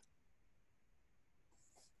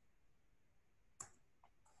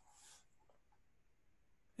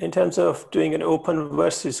 In terms of doing an open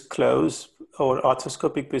versus closed or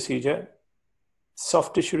arthroscopic procedure,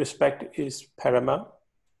 soft tissue respect is paramount.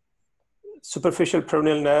 Superficial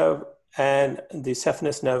peroneal nerve and the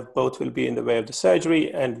saphenous nerve both will be in the way of the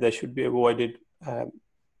surgery, and they should be avoided.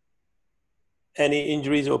 Any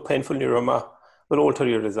injuries or painful neuroma will alter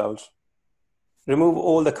your results. Remove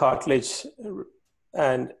all the cartilage,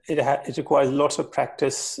 and it requires lots of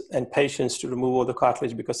practice and patience to remove all the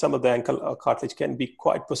cartilage, because some of the ankle cartilage can be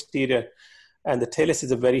quite posterior, and the talus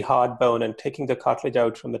is a very hard bone, and taking the cartilage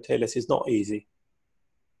out from the talus is not easy.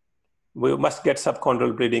 We must get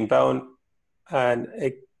subchondral bleeding bone and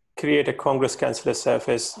create a congruous cancellous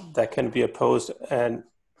surface that can be opposed. And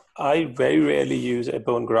I very rarely use a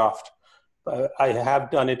bone graft. I have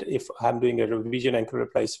done it if I'm doing a revision ankle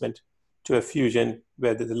replacement to a fusion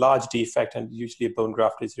where there's a large defect, and usually a bone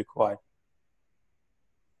graft is required.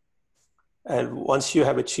 And once you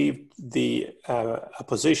have achieved the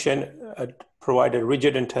position, provide a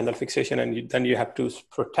rigid internal fixation, and then you have to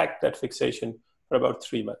protect that fixation for about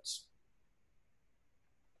 3 months.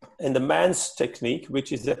 In the Mann's technique,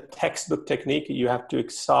 which is a textbook technique, you have to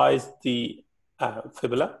excise the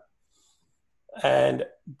fibula, and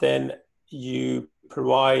then you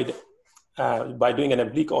provide, by doing an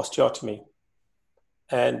oblique osteotomy,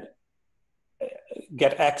 and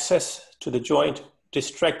get access to the joint,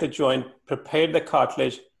 distract the joint, prepare the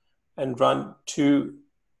cartilage, and run 2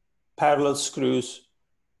 parallel screws,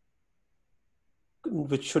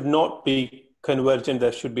 which should not be convergent,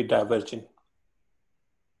 they should be divergent.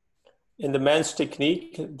 In the Mann's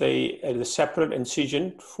technique, there is a separate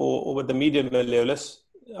incision over the medial malleolus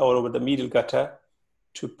or over the medial gutter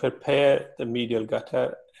to prepare the medial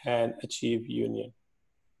gutter and achieve union.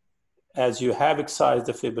 As you have excised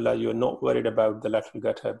the fibula, you're not worried about the lateral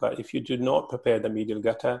gutter, but if you do not prepare the medial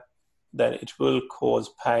gutter, then it will cause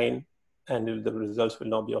pain and the results will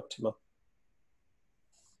not be optimal.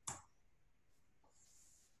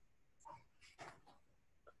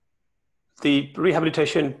 The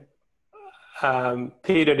rehabilitation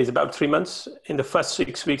period is about 3 months. In the first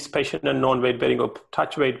 6 weeks, patient and non-weight bearing or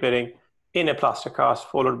touch weight bearing in a plaster cast,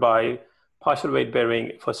 followed by partial weight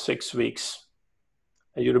bearing for 6 weeks.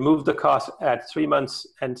 And you remove the cast at 3 months,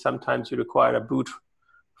 and sometimes you require a boot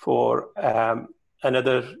for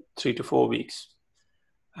another 3 to 4 weeks.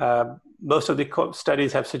 Most of the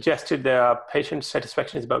studies have suggested their patient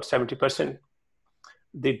satisfaction is about 70%.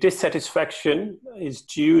 The dissatisfaction is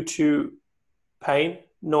due to pain,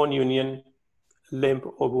 non-union, limb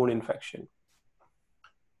or wound infection.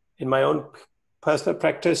 In my own personal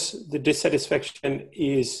practice, the dissatisfaction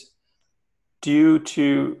is due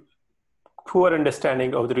to poor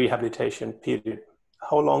understanding of the rehabilitation period.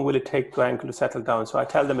 How long will it take the ankle to settle down? So I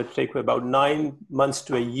tell them it will take about 9 months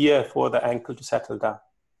to a year for the ankle to settle down.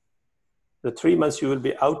 The 3 months you will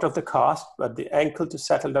be out of the cast, but the ankle to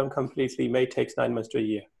settle down completely may take 9 months to a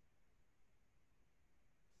year.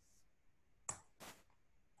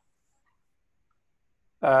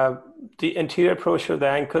 The anterior approach of the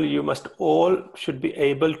ankle, you must all should be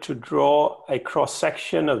able to draw a cross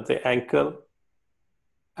section of the ankle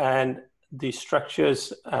and the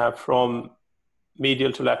structures from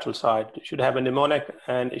medial to lateral side. It should have a mnemonic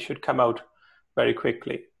and it should come out very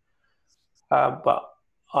quickly. But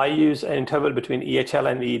I use an interval between EHL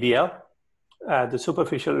and EDL. The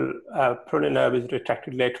superficial peroneal nerve is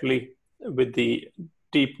retracted laterally with the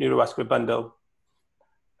deep neurovascular bundle.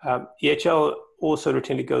 EHL also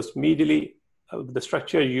routinely goes medially. The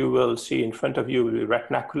structure you will see in front of you will be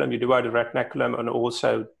retinaculum. You divide the retinaculum and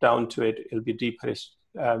also down to it, it'll be the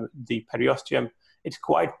periosteum. It's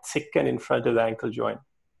quite thickened in front of the ankle joint.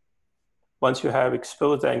 Once you have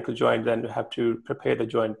exposed the ankle joint, then you have to prepare the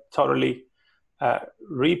joint thoroughly,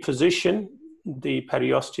 reposition the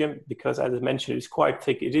periosteum, because as I mentioned, it's quite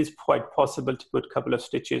thick. It is quite possible to put a couple of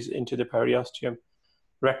stitches into the periosteum.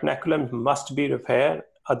 Retinaculum must be repaired,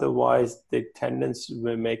 otherwise the tendons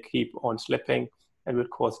may keep on slipping and will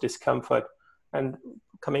cause discomfort. And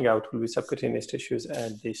coming out will be subcutaneous tissues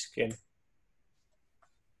and the skin.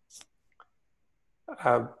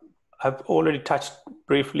 I've already touched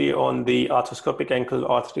briefly on the arthroscopic ankle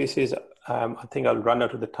arthrodesis. I think I'll run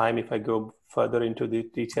out of the time if I go further into the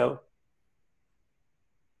detail.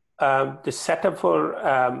 The setup for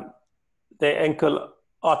the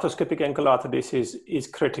arthroscopic ankle arthrodesis is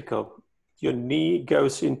critical. Your knee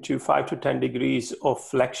goes into 5 to 10 degrees of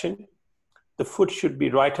flexion. The foot should be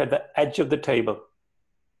right at the edge of the table.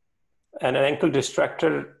 And an ankle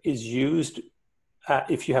distractor is used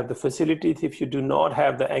if you have the facilities. If you do not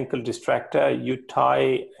have the ankle distractor, you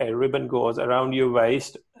tie a ribbon gauze around your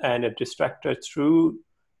waist and a distractor through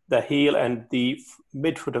the heel and the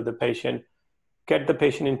midfoot of the patient. Get the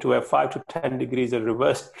patient into a 5 to 10 degrees of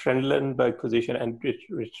reverse Trendelenburg position and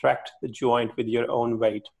retract the joint with your own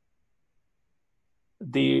weight.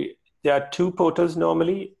 There are two portals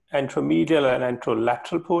normally, anteromedial and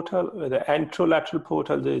anterolateral portal. The anterolateral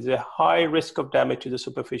portal, there is a high risk of damage to the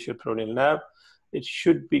superficial peroneal nerve. It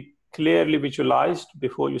should be clearly visualized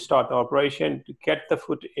before you start the operation to get the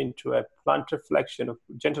foot into a plantar flexion, a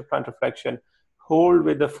gentle plantar flexion, hold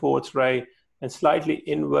with the fourth ray and slightly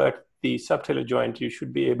invert the subtalar joint. You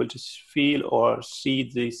should be able to feel or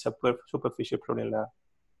see the superficial peroneal nerve.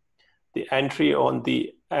 The entry on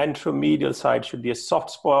the anteromedial side should be a soft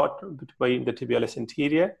spot between the tibialis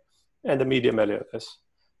anterior and the medial malleolus.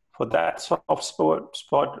 For that soft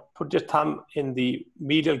spot, put your thumb in the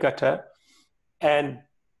medial gutter and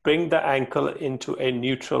bring the ankle into a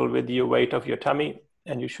neutral with your weight of your tummy,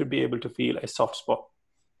 and you should be able to feel a soft spot.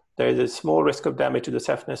 There is a small risk of damage to the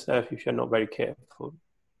saphenous nerve if you're not very careful.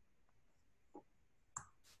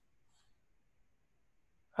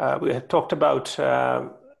 We have talked about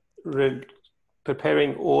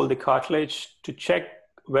preparing all the cartilage to check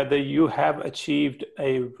whether you have achieved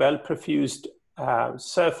a well-perfused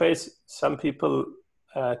surface. Some people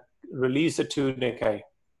release the tunicate.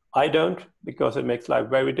 I don't, because it makes life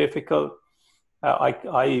very difficult.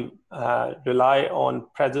 I rely on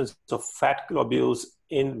presence of fat globules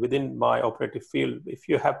within my operative field. If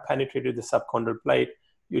you have penetrated the subchondral plate,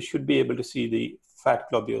 you should be able to see the fat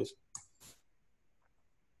globules.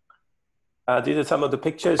 These are some of the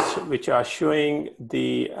pictures which are showing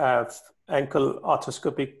the ankle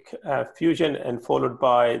arthroscopic fusion and followed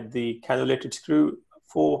by the cannulated screw.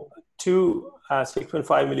 Two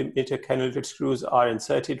 6.5 millimeter cannulated screws are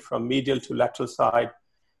inserted from medial to lateral side.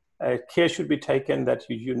 Care should be taken that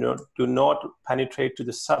you do not penetrate to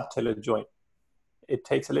the subtalar joint. It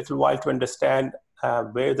takes a little while to understand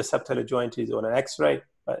where the subtalar joint is on an X-ray,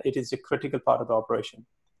 but it is a critical part of the operation.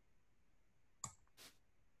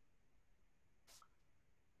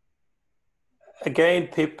 Again,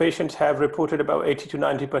 patients have reported about 80 to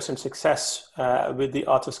 90% success with the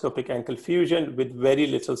arthroscopic ankle fusion with very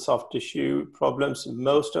little soft tissue problems.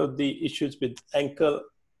 Most of the issues with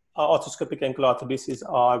arthroscopic ankle arthrodesis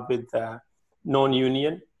are with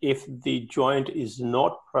non-union if the joint is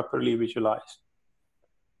not properly visualized.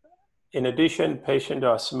 In addition, patient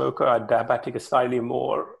or smoker or diabetic is slightly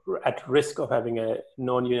more at risk of having a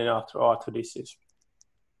non-union arthrodesis.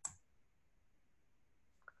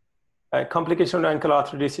 Complications of ankle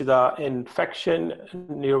arthrodesis are infection,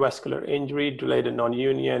 neurovascular injury, delayed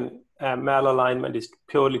non-union, malalignment is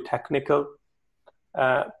purely technical.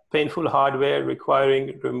 Painful hardware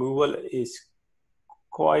requiring removal is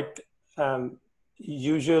quite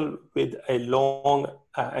usual with a long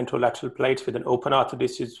anterolateral plate with an open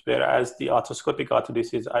arthrodesis, whereas the arthroscopic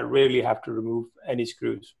arthrodesis, I rarely have to remove any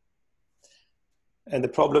screws. And the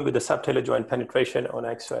problem with the subtalar joint penetration on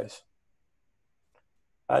X-rays.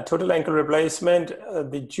 Total ankle replacement,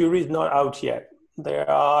 the jury is not out yet.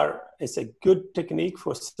 It's a good technique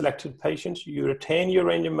for selected patients. You retain your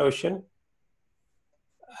range of motion,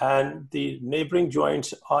 and the neighboring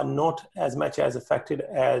joints are not as much as affected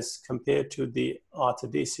as compared to the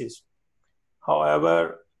arthrodesis.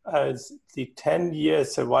 However, as the 10-year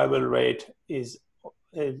survival rate is,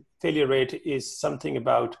 failure rate is something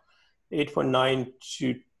about 8.9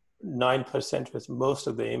 to 9% with most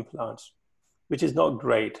of the implants, which is not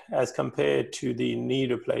great as compared to the knee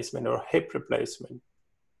replacement or hip replacement.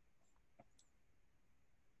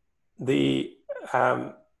 The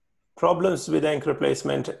problems with ankle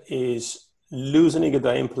replacement is loosening of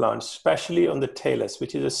the implants, especially on the talus,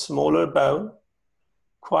 which is a smaller bone,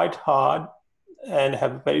 quite hard, and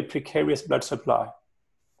have very precarious blood supply.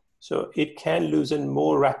 So it can loosen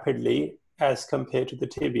more rapidly as compared to the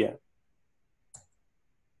tibia.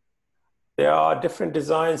 There are different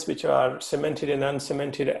designs which are cemented and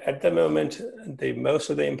uncemented. At the moment, most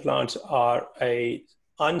of the implants are a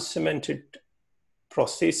uncemented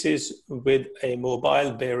prosthesis with a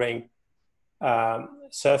mobile bearing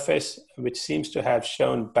surface, which seems to have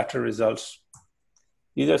shown better results.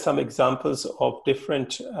 These are some examples of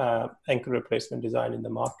different ankle replacement design in the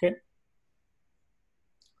market.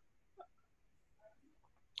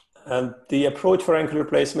 The approach for ankle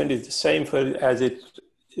replacement is the same for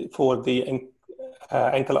the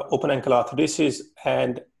open ankle arthrodesis,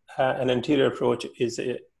 and an anterior approach is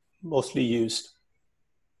mostly used.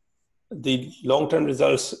 The long-term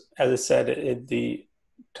results, as I said, the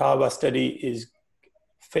TAVA study is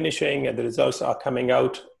finishing and the results are coming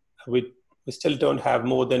out. We still don't have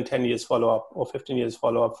more than 10 years follow-up or 15 years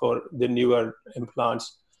follow-up for the newer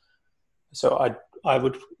implants. So I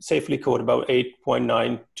would safely quote about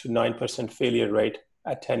 8.9 to 9% failure rate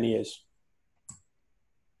at 10 years.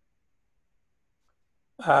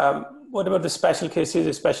 What about the special cases,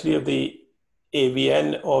 especially of the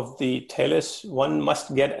AVN of the talus? One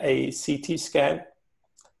must get a CT scan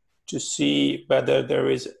to see whether there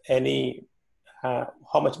is any,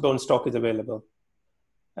 how much bone stock is available.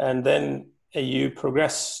 And then you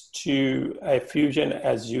progress to a fusion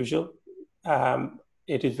as usual.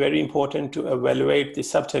 It is very important to evaluate the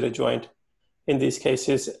subtalar joint in these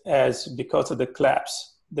cases, as because of the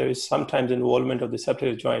collapse, there is sometimes involvement of the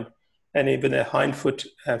subtalar joint, and even a hindfoot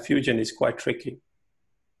fusion is quite tricky.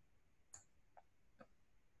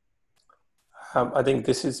 I think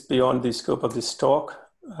this is beyond the scope of this talk.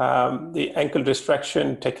 The ankle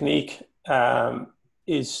distraction technique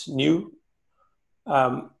is new.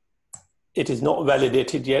 It is not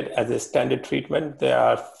validated yet as a standard treatment. There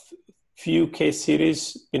are few case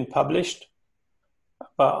series been published,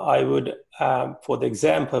 but I would, for the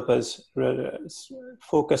exam purpose,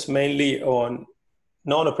 focus mainly on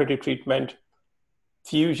non-operative treatment,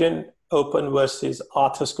 fusion, open versus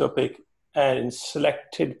arthroscopic, and in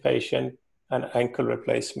selected patient, and ankle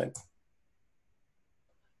replacement.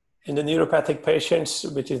 In the neuropathic patients,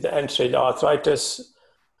 which is the end-stage arthritis,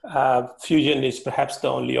 fusion is perhaps the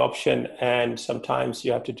only option, and sometimes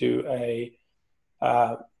you have to do a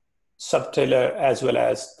subtalar as well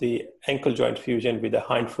as the ankle joint fusion with a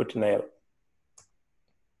hindfoot nail.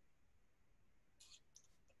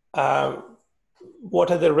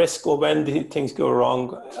 What are the risks or when things go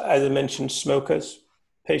wrong? As I mentioned, smokers,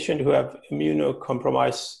 patients who have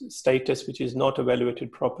immunocompromised status, which is not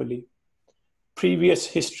evaluated properly, previous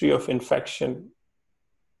history of infection,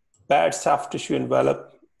 bad soft tissue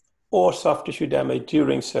envelope or soft tissue damage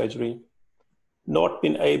during surgery, not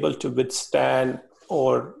being able to withstand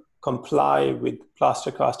or comply with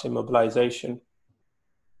plaster cast immobilization,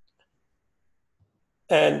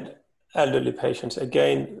 and elderly patients.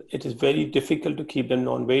 Again, it is very difficult to keep them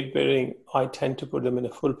non-weight bearing. I tend to put them in a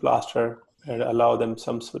full plaster and allow them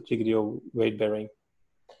some sort of degree of weight bearing.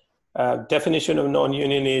 Definition of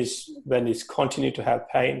non-union is when it's continue to have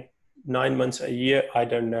pain, 9 months, a year, I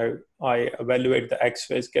don't know. I evaluate the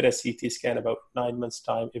x-rays, get a CT scan about 9 months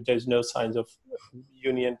time. If there's no signs of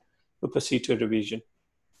union, we proceed to revision.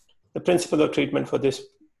 The principle of treatment for this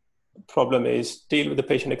problem is deal with the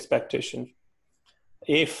patient expectation.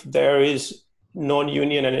 If there is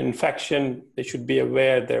non-union and infection, they should be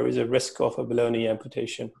aware there is a risk of a below-knee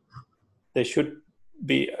amputation. They should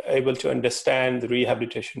be able to understand the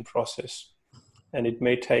rehabilitation process. And it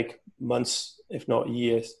may take months, if not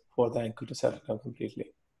years, for the ankle to settle down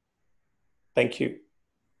completely. Thank you.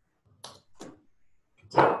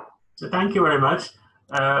 So thank you very much.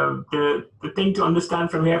 The thing to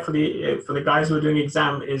understand from here for the guys who are doing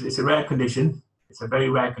exam is it's a rare condition. It's a very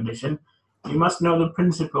rare condition. You must know the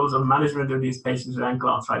principles of management of these patients with ankle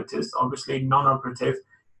arthritis. Obviously, non-operative,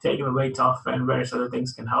 taking the weight off, and various other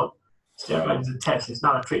things can help. Steroids is a test. It's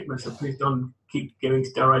not a treatment, so please don't keep giving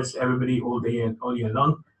steroids to everybody all year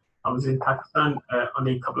long. I was in Pakistan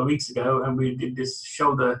only a couple of weeks ago, and we did this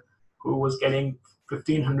shoulder who was getting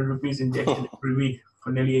 1,500 rupees injection every week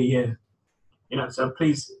for nearly a year. You know, so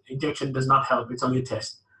please, injection does not help. It's only a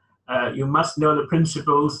test. You must know the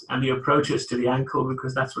principles and the approaches to the ankle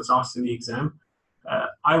because that's what's asked in the exam.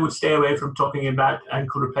 I would stay away from talking about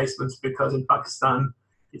ankle replacements because in Pakistan,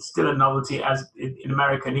 it's still a novelty. As in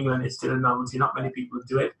America and England, it's still a novelty. Not many people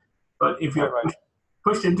do it. But if you're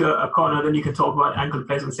pushed into a corner, then you can talk about ankle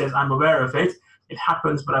replacement. Says, I'm aware of it. It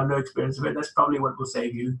happens, but I have no experience of it. That's probably what will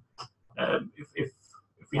save you. If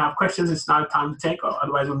we have questions, it's now time to take, or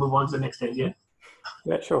otherwise we'll move on to the next stage, yeah?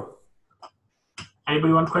 Yeah, sure.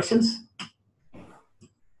 Anybody want questions?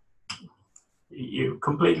 You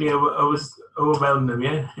completely overwhelmed them,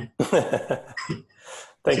 yeah?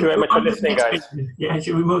 Thank you very much for listening, guys. Yeah,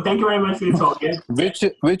 should we move? Thank you very much for your talk, yeah? Which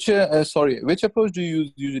approach do you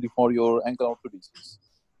use usually for your ankle orthodesis?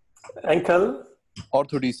 Ankle?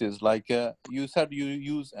 Orthodesis, like you said you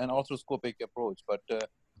use an arthroscopic approach, but do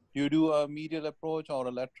you do a medial approach or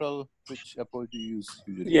a lateral? Which approach do you use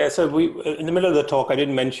usually? Yeah, so in the middle of the talk, I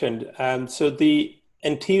didn't mention. So the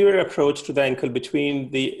anterior approach to the ankle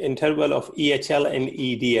between the interval of EHL and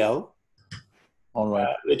EDL. All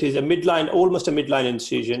right. It is a midline, almost a midline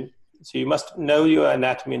incision. So you must know your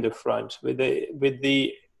anatomy in the front. With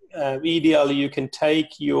the EDL, you can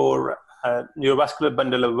take your neurovascular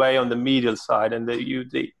bundle away on the medial side, and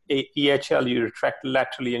the EHL you retract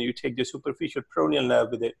laterally, and you take the superficial peroneal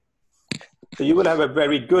nerve with it. So you will have a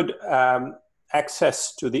very good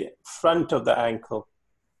access to the front of the ankle.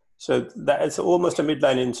 So that is almost a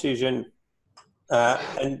midline incision,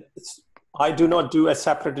 and I do not do a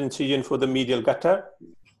separate incision for the medial gutter.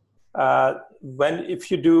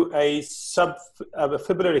 If you do a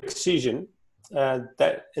subfibular excision,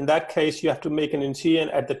 in that case, you have to make an incision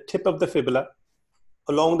at the tip of the fibula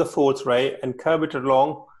along the fourth ray and curve it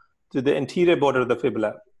along to the anterior border of the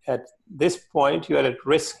fibula. At this point, you are at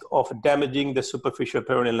risk of damaging the superficial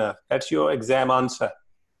peroneal nerve. That's your exam answer.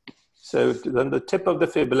 So from the tip of the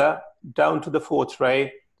fibula down to the fourth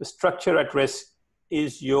ray, the structure at risk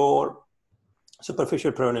is your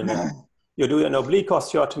superficial peroneal nerve. You do an oblique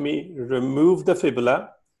osteotomy, remove the fibula,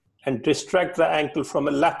 and distract the ankle from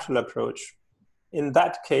a lateral approach. In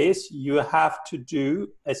that case, you have to do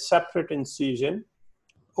a separate incision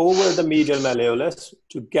over the medial malleolus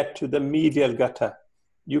to get to the medial gutter.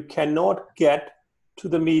 You cannot get to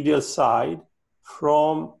the medial side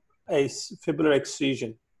from a fibular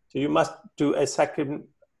excision. So you must do a second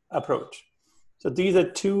approach. So these are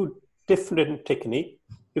two different techniques.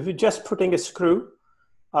 If you're just putting a screw,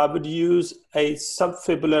 I would use a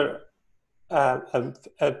subfibular, a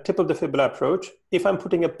tip of the fibula approach. If I'm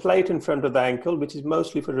putting a plate in front of the ankle, which is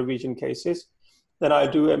mostly for revision cases, then I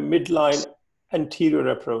do a midline anterior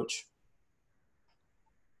approach.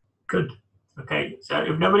 Good. Okay. So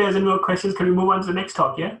if nobody has any more questions, can we move on to the next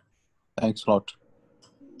talk, yeah? Thanks a lot.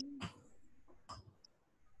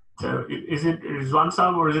 So is it Rizwan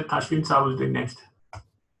Saab or is it Tashwin Saab who's doing next?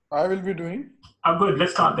 I will be doing. Oh, good.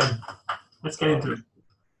 Let's start then. Let's get into it.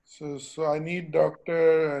 So I need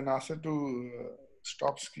Dr. Nasser to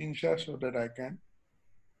stop screen share so that I can.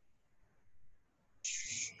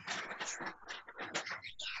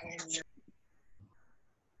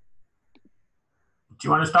 Do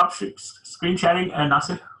you want to stop screen sharing,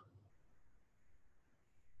 Nasser?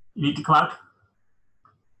 You need to come out.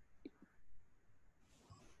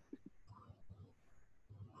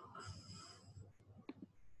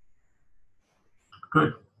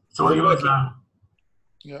 Good. So all yours now.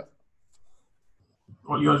 Yeah.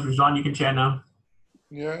 All yours, Rizwan. You can share now.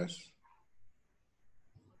 Yes.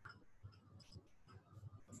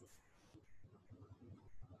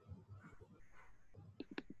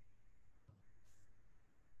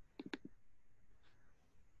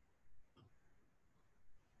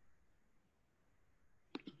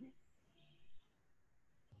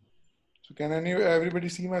 So can everybody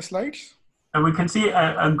see my slides? And we can see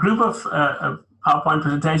a group of PowerPoint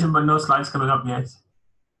presentation, but no slides coming up yet.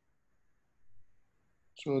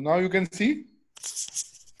 So now you can see?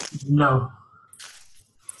 No.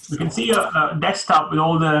 We can see a desktop with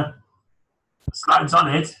all the slides on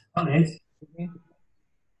it. Mhm.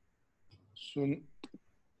 So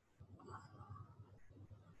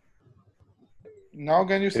now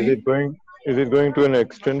can you Is see? it going? Is it going to an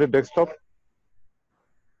extended desktop?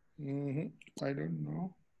 I don't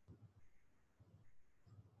know.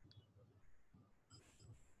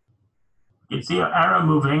 You can see your arrow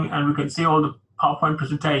moving, and we can see all the PowerPoint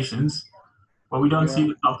presentations, but we don't Yeah. see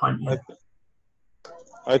the PowerPoint yet.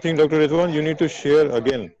 I think, Dr. Rizwan, you need to share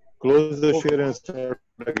again. Close the Okay. share and start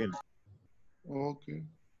again. Okay.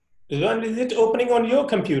 Rizwan, is it opening on your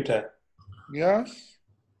computer? Yes.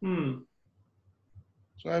 Hmm.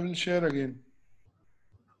 So I will share again.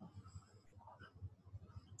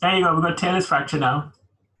 There you go. We've got talus fracture now.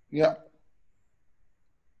 Yeah.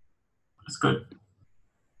 That's good.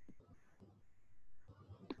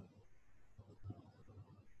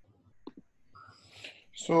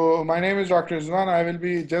 So my name is Dr. Rizwan. I will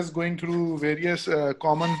be just going through various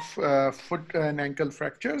common foot and ankle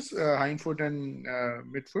fractures, hind foot and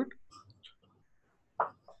midfoot.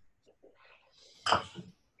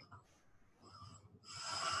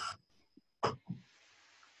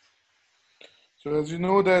 So as you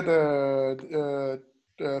know that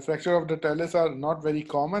fracture of the talus are not very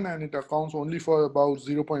common, and it accounts only for about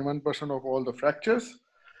 0.1% of all the fractures.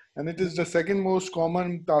 And it is the second most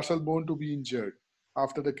common tarsal bone to be injured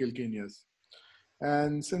after the calcaneus.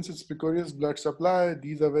 And since it's precarious blood supply,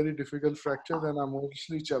 these are very difficult fractures and are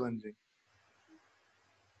mostly challenging.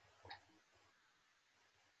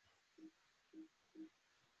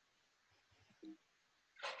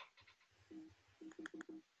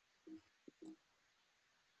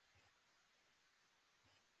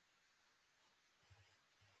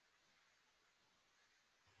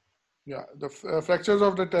 Yeah, the fractures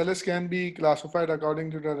of the talus can be classified according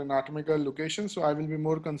to their anatomical location. So I will be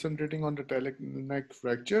more concentrating on the talus neck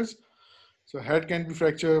fractures. So head can be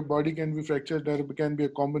fractured, body can be fractured. There can be a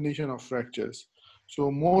combination of fractures. So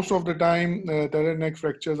most of the time, talus neck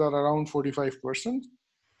fractures are around 45%.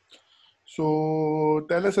 So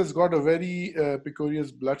talus has got a very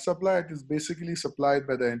precarious blood supply. It is basically supplied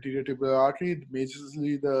by the anterior tibial artery,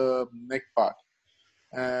 majorly the neck part.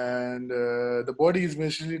 And the body is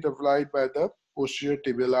majorly supplied by the posterior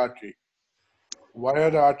tibial artery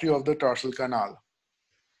via the artery of the tarsal canal.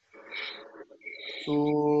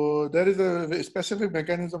 So there is a specific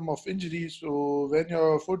mechanism of injury. So when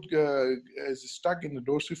your foot is stuck in the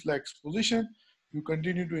dorsiflex position, you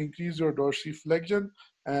continue to increase your dorsiflexion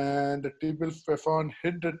and the tibial plafon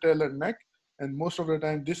hit the tail and neck. And most of the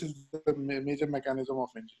time, this is the major mechanism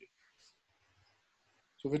of injury.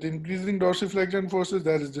 So with increasing dorsiflexion forces,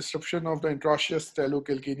 there is disruption of the interosseous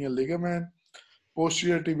talocalcaneal ligament.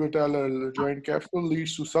 Posterior tibiotalar joint capsule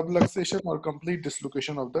leads to subluxation or complete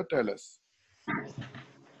dislocation of the talus.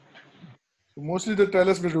 So mostly the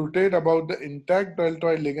talus will rotate about the intact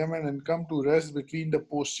deltoid ligament and come to rest between the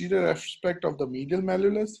posterior aspect of the medial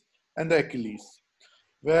malleolus and the Achilles,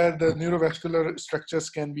 where the neurovascular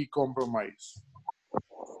structures can be compromised.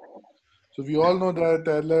 So we all know that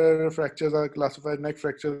talar fractures are classified, neck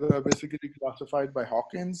fractures are basically classified by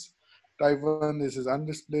Hawkins. Type 1 this is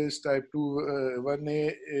undisplaced, type 2,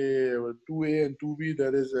 1A, 2A and 2B,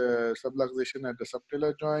 there is a subluxation at the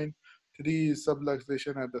subtalar joint, 3 is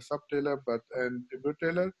subluxation at the subtalar and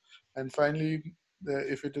tibiotalar, and finally,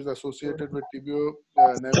 if it is associated with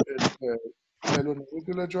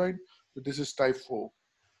tibio-talonavicular joint, so this is type 4.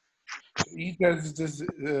 So each has this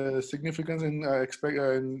significance in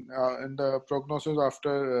the prognosis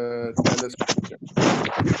after talus fracture.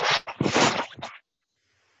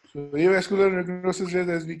 So avascular necrosis rate,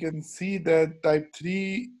 as we can see, that type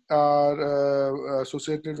 3 are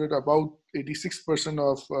associated with about 86%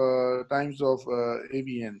 of times of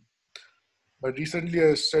AVN. But recently,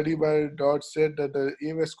 a study by Dodd said that the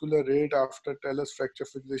avascular rate after talus fracture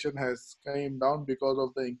fixation has came down because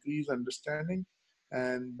of the increased understanding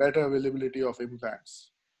and better availability of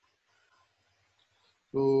implants.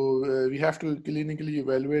 So we have to clinically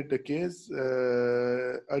evaluate the case.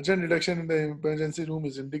 Urgent reduction in the emergency room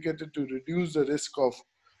is indicated to reduce the risk of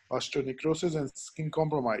osteonecrosis and skin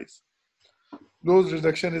compromise. Close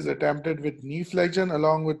reduction is attempted with knee flexion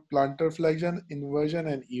along with plantar flexion, inversion,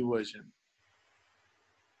 and eversion.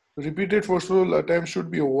 Repeated forceful attempts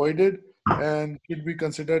should be avoided and should be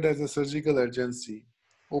considered as a surgical urgency.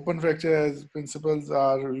 Open fracture as principles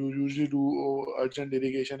are you usually do urgent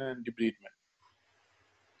irrigation and debridement.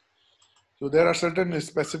 So there are certain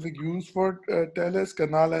specific use for talus.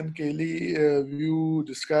 Canal and Cayley view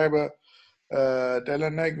describe a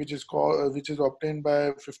talar neck which is obtained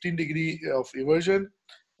by 15-degree of eversion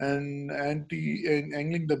and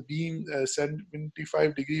angling the beam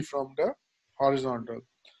 75 degree from the horizontal.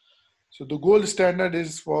 So the gold standard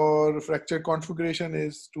is for fracture configuration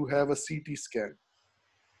is to have a CT scan.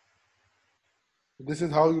 This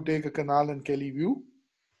is how you take a canal and Kelly view.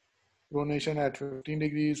 Pronation at 15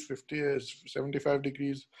 degrees, 75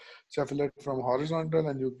 degrees, cephalad from horizontal,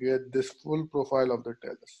 and you get this full profile of the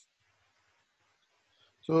talus.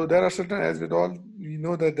 So there are certain, as with all, we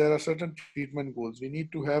know that there are certain treatment goals. We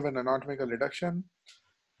need to have an anatomical reduction,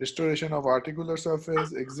 restoration of articular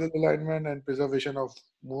surface, axial alignment, and preservation of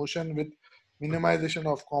motion with minimization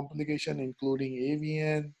of complication, including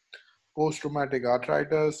AVN, post-traumatic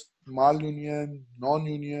arthritis, malunion,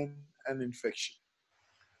 non-union, and infection.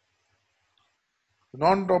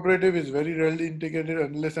 Non-operative is very rarely integrated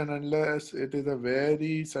unless it is a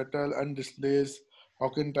very subtle, undisplaced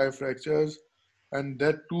Hawking type fractures, and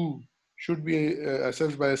that too should be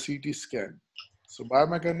assessed by a CT scan. So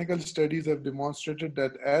biomechanical studies have demonstrated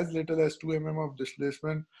that as little as 2 mm of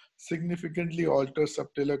displacement significantly alters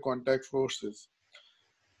subtalar contact forces.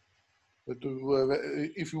 But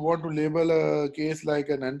if you want to label a case like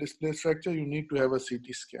an undisplaced fracture, you need to have a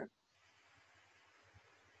CT scan.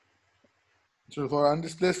 So for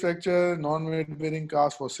undisplaced fracture, non-weight bearing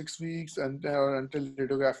cast for 6 weeks and until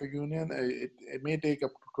radiographic union, it may take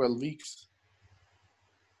up to 12 weeks.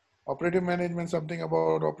 Operative management, something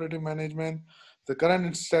about operative management. The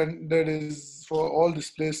current standard is for all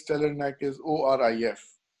displaced stellar neck is ORIF.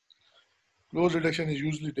 Close reduction is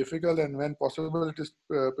usually difficult, and when possible, it is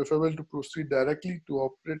preferable to proceed directly to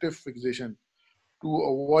operative fixation to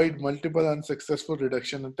avoid multiple unsuccessful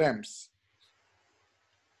reduction attempts.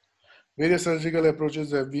 Various surgical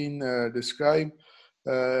approaches have been described.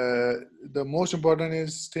 The most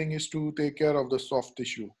important thing is to take care of the soft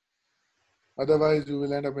tissue. Otherwise, you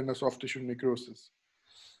will end up in a soft tissue necrosis.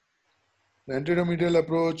 The anteromedial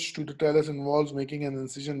approach to the talus involves making an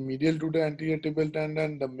incision medial to the anterior tibial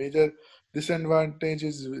tendon. The major disadvantage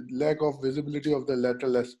is lack of visibility of the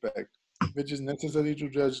lateral aspect, which is necessary to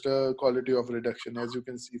judge the quality of reduction, as you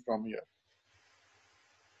can see from here.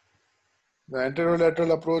 The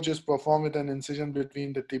anterolateral approach is performed with an incision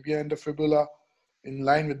between the tibia and the fibula in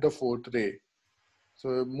line with the fourth ray.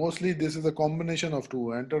 So mostly this is a combination of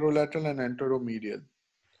two, anterolateral and anteromedial.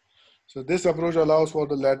 So this approach allows for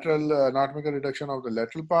the lateral anatomical reduction of the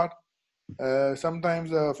lateral part. Sometimes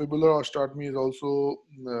fibular osteotomy is also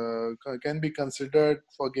can be considered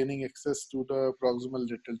for gaining access to the proximal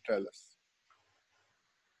lateral talus.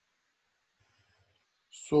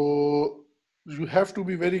 So you have to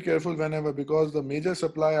be very careful whenever, because the major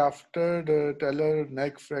supply after the talar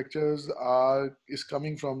neck fractures is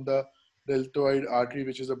coming from the deltoid artery,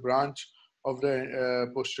 which is a branch of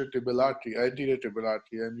the posterior tibial artery, anterior tibial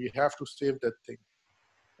artery, and we have to save that thing.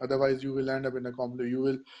 Otherwise, you will end up in a complex.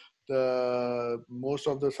 Most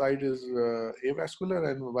of the side is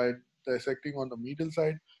avascular, and by dissecting on the medial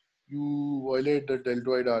side, you violate the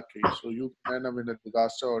deltoid artery, so you can end up in a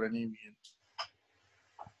disaster or an AVN.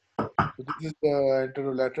 So this is the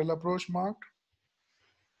anterolateral approach marked.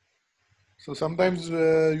 So sometimes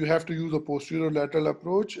you have to use a posterior lateral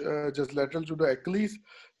approach, just lateral to the Achilles,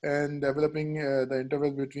 and developing the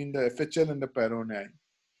interval between the FHL and the peroneal.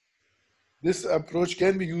 This approach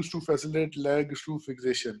can be used to facilitate leg screw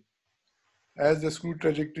fixation, as the screw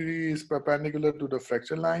trajectory is perpendicular to the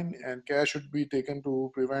fracture line, and care should be taken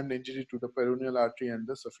to prevent injury to the peroneal artery and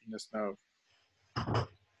the saphenous nerve.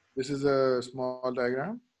 This is a small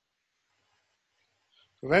diagram.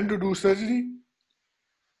 When to do surgery?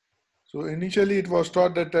 So initially it was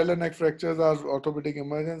thought that talar neck fractures are orthopedic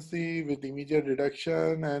emergency with immediate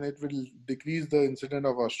reduction, and it will decrease the incidence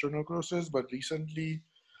of osteonecrosis, but recently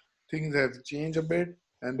things have changed a bit,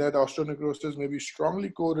 and that osteonecrosis may be strongly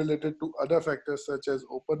correlated to other factors such as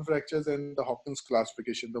open fractures and the Hawkins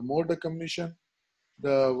classification. The more the combination,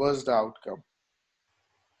 the worse the outcome.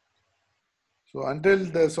 So until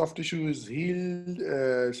the soft tissue is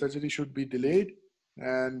healed, surgery should be delayed,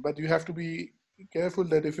 but you have to be careful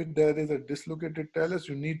that if there is a dislocated talus,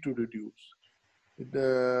 you need to reduce.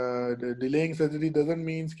 The delaying surgery doesn't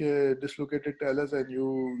mean dislocated talus and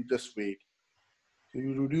you just wait. So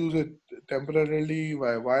you reduce it temporarily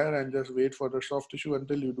by wire and just wait for the soft tissue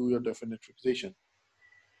until you do your definite fixation.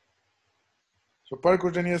 So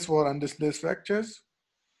percutaneous for undisplaced fractures.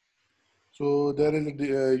 So there is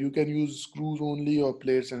you can use screws only or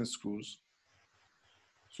plates and screws.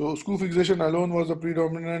 So screw fixation alone was a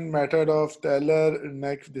predominant method of talar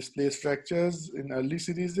neck displaced fractures in early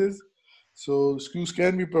series. So screws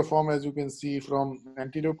can be performed, as you can see, from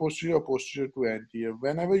anterior posterior or posterior to anterior.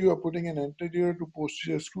 Whenever you are putting an anterior to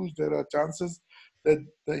posterior screws, there are chances that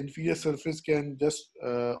the inferior surface can just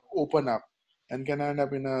open up, and can end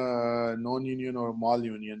up in a non-union or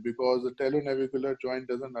malunion because the talonavicular joint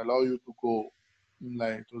doesn't allow you to go in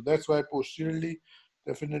line. So that's why posteriorly,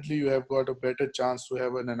 definitely you have got a better chance to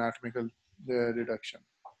have an anatomical reduction.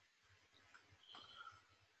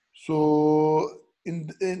 So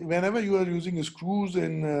whenever you are using screws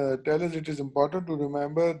in talus, it is important to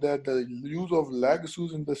remember that the use of lag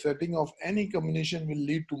screws in the setting of any combination will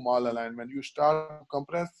lead to malalignment. You start to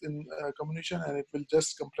compress in combination and it will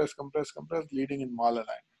just compress, leading in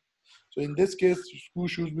malalignment. So in this case, screw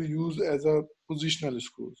should be used as a positional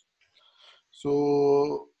screws.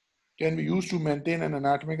 So can be used to maintain an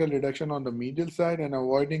anatomical reduction on the medial side and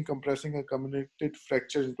avoiding compressing a comminuted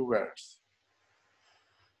fracture into varus.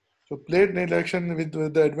 So plate reduction with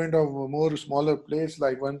the advent of more smaller plates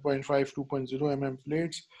like 1.5, 2.0 mm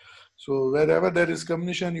plates. So wherever there is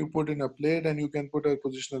comminution, you put in a plate and you can put a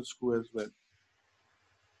positional screw as well.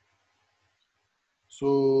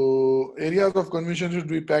 So areas of comminution should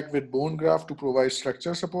be packed with bone graft to provide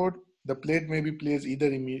structure support. The plate may be placed either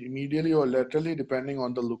medially or laterally depending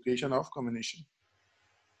on the location of comminution.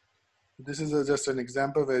 This is just an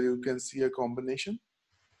example where you can see a combination.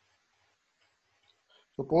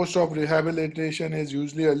 So post-op rehabilitation is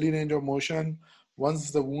usually early range of motion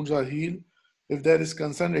once the wounds are healed. If there is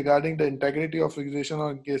concern regarding the integrity of fixation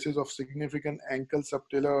or in cases of significant ankle,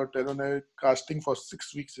 subtalar or talonavic casting for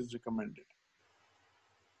 6 weeks is recommended.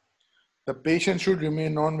 The patient should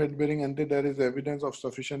remain non-weight bearing until there is evidence of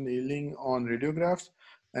sufficient healing on radiographs,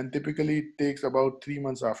 and typically it takes about 3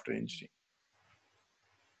 months after injury.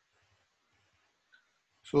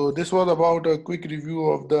 So this was about a quick review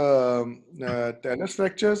of the talus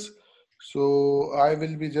fractures. So I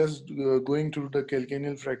will be just going through the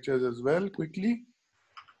calcaneal fractures as well quickly.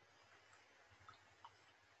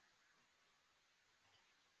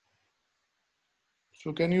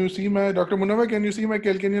 So can you see my, Dr. Munawar, can you see my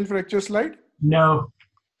calcaneal fracture slide? No.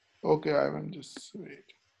 Okay, I will just wait.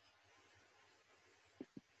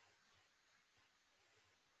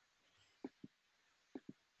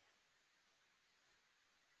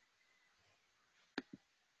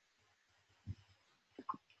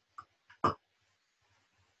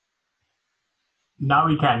 Now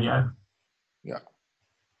we can, yeah. Yeah.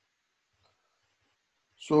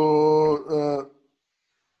 So,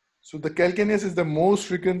 so the calcaneus is the most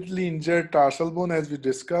frequently injured tarsal bone, as we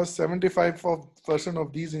discussed. 75%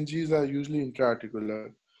 of these injuries are usually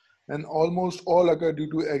intra-articular, and almost all occur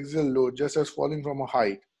due to axial load, just as falling from a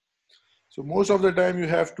height. So most of the time you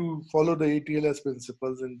have to follow the ATLS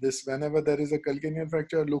principles in this. Whenever there is a calcaneal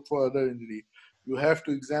fracture, look for other injury. You have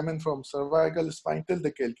to examine from cervical spine till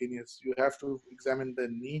the calcaneus. You have to examine the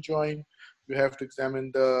knee joint. You have to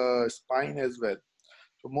examine the spine as well.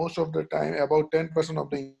 So most of the time, about 10% of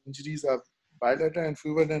the injuries are bilateral and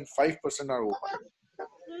fewer than 5% are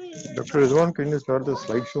open. Dr. Rizwan, can you start the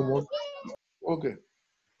slideshow mode? Okay,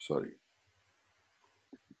 sorry.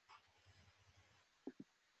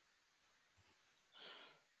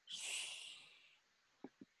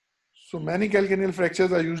 So many calcaneal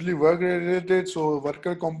fractures are usually work related. So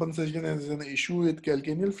worker compensation is an issue with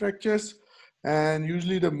calcaneal fractures. And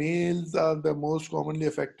usually the males are the most commonly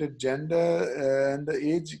affected gender, and the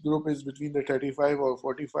age group is between the 35 or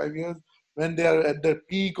 45 years when they are at the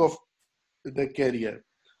peak of the career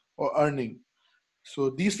or earning. So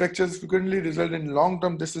these fractures frequently result in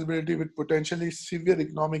long-term disability with potentially severe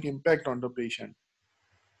economic impact on the patient.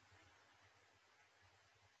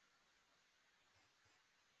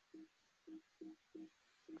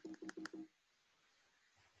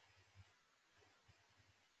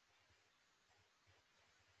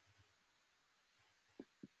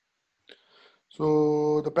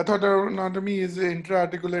 So the pathoanatomy is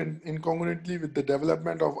intra-articular incongruently with the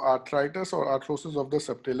development of arthritis or arthrosis of the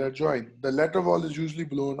subtalar joint. The lateral wall is usually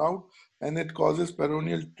blown out and it causes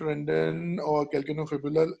peroneal tendon or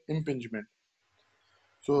calcaneofibular impingement.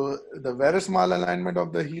 So the varus malalignment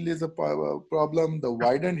of the heel is a problem. The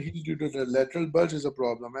widened heel due to the lateral bulge is a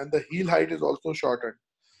problem, and the heel height is also shortened.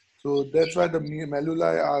 So that's why the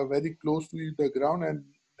malleoli are very close to the ground and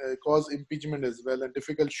cause impingement as well and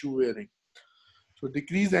difficult shoe wearing. So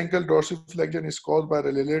decreased ankle dorsiflexion is caused by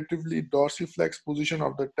the relatively dorsiflex position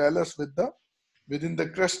of the talus within the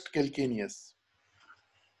crest calcaneus.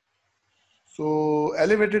 So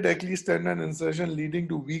elevated Achilles tendon insertion leading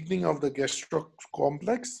to weakening of the gastroc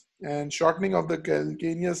complex and shortening of the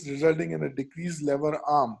calcaneus resulting in a decreased lever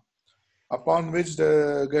arm upon which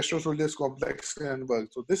the gastrosoleus complex can work.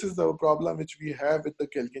 So this is the problem which we have with the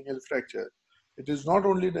calcaneal fracture. It is not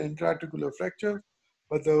only the intra-articular fracture,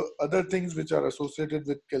 but the other things which are associated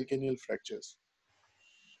with calcaneal fractures.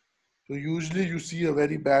 So usually you see a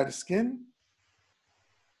very bad skin.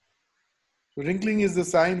 So wrinkling is the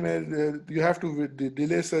sign where you have to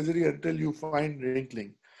delay surgery until you find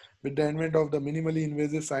wrinkling. With the advent of the minimally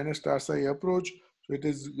invasive sinus tarsi approach, so it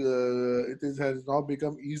has now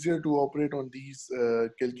become easier to operate on these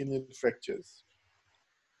calcaneal fractures.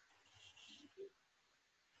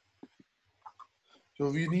 So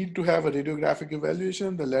we need to have a radiographic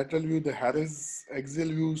evaluation, the lateral view, the Harris axial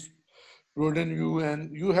views, Rodent view,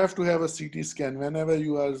 and you have to have a CT scan whenever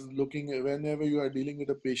you are whenever you are dealing with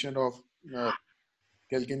a patient of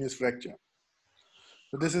calcaneus fracture.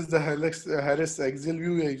 So this is the Harris axial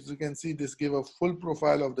view. As you can see, this gives a full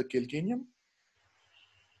profile of the calcaneum.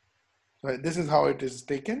 So this is how it is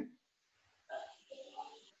taken.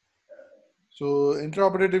 So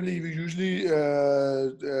intraoperatively, we usually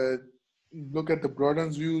look at the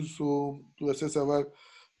Broaden's view so to assess our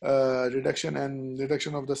reduction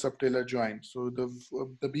of the subtalar joint. So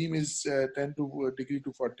the beam is 10 degree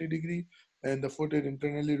to 40 degree, and the foot is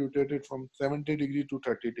internally rotated from 70 degree to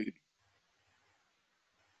 30 degree.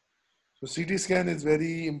 So CT scan is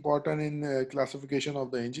very important in classification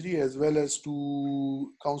of the injury as well as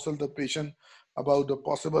to counsel the patient about the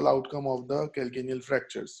possible outcome of the calcaneal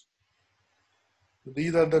fractures.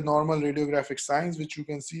 These are the normal radiographic signs which you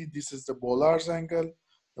can see. This is the Bollar's angle.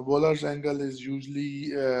 The Bollar's angle is usually,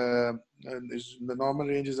 the normal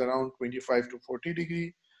range is around 25 to 40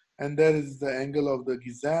 degree. And there is the angle of the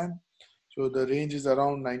Gizan. So the range is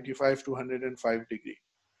around 95 to 105 degree.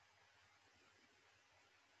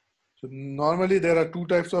 So normally there are two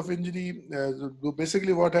types of injury. So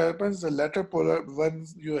basically what happens, the lateral polar,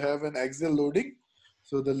 once you have an axial loading,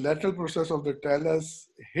 so the lateral process of the talus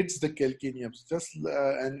hits the calcaneum,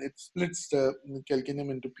 and it splits the calcaneum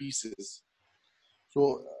into pieces.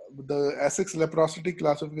 So the Essex leprosity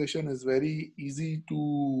classification is very easy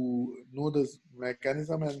to know the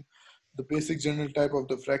mechanism and the basic general type of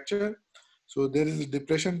the fracture. So there is a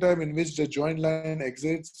depression type in which the joint line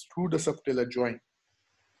exits through the subtalar joint.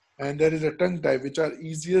 And there is a tongue type, which are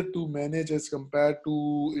easier to manage as compared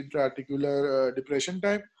to intra-articular depression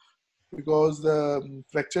type, because the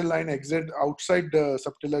fracture line exit outside the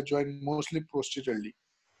subtalar joint, mostly posteriorly.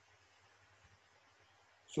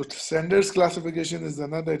 So Sanders classification is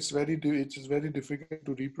another. It is very difficult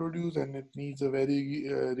to reproduce, and it needs a very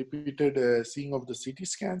repeated seeing of the CT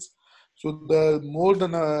scans. So the more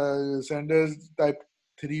than Sanders type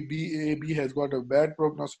 3B AB has got a bad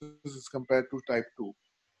prognosis as compared to type 2.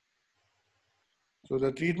 So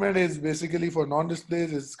the treatment is basically for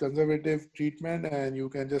non-displaced, it's conservative treatment, and you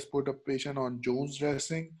can just put a patient on Jones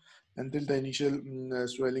dressing until the initial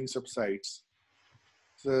swelling subsides.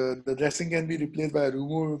 So the dressing can be replaced by a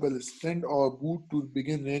removable splint or boot to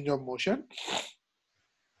begin range of motion.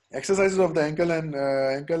 Exercises of the ankle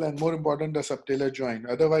and more important, the subtalar joint.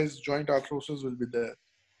 Otherwise, joint arthrosis will be there.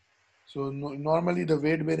 So normally the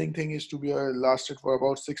weight bearing thing is to be lasted for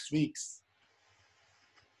about 6 weeks.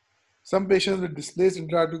 Some patients with displaced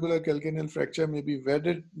intra-articular calcaneal fracture may be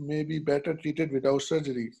better treated without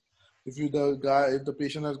surgeries. If the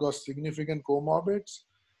patient has got significant comorbids,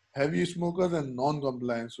 heavy smokers, and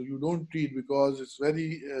non-compliant, so you don't treat because it's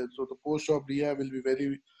very so the post-op rehab will be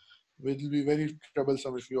very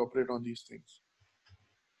troublesome if you operate on these things.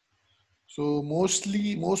 So most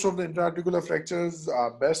of the intra-articular fractures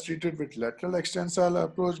are best treated with lateral extensile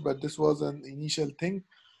approach, but this was an initial thing.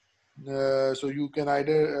 So you can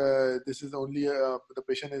either, this is only, the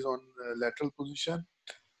patient is on lateral position.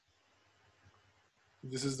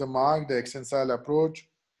 This is the mark, the extensile approach.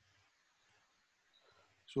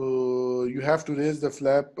 So you have to raise the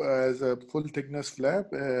flap as a full thickness flap.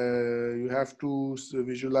 You have to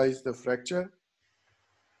visualize the fracture.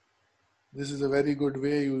 This is a very good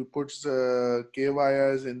way. You put K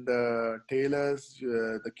wires in the tailors,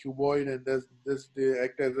 the cuboid, and they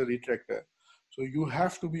act as a retractor. So you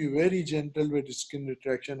have to be very gentle with skin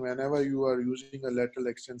retraction whenever you are using a lateral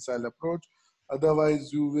extensile approach.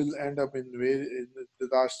 Otherwise, you will end up in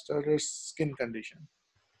disastrous skin condition.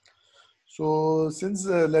 So since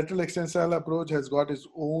the lateral extensile approach has got its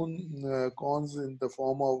own cons in the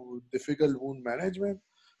form of difficult wound management,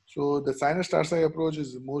 so the sinus tarsi approach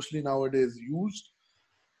is mostly nowadays used.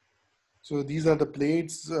 So these are the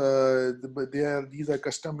plates, these are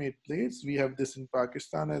custom made plates. We have this in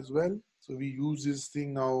Pakistan as well. So we use this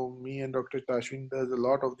thing now, me and Dr. Tashwin does a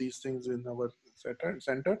lot of these things in our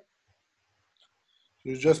center.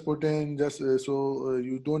 You just put in,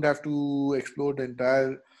 you don't have to explode the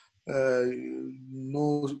entire,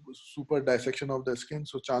 no super dissection of the skin.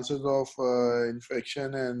 So chances of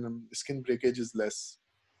infection and skin breakage is less.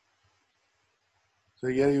 So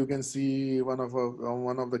here you can see one of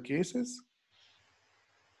the cases.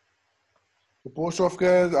 The post-op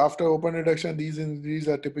care after open reduction, these injuries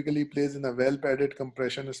are typically placed in a well-padded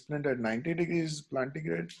compression splint at 90 degrees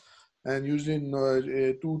plantigrade and usually in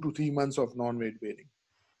 2 to 3 months of non-weight bearing.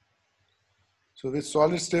 So with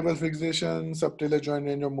solid stable fixation, subtalar joint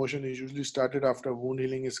range of motion is usually started after wound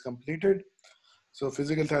healing is completed. So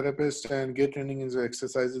physical therapists and gait training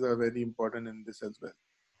exercises are very important in this as well.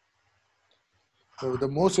 So the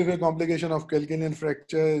most severe complication of calcaneal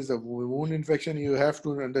fracture is a wound infection. You have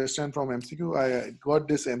to understand from MCQ. I got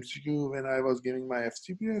this MCQ when I was giving my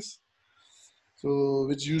fcps. So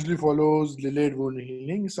which usually follows delayed wound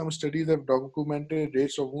healing. Some studies have documented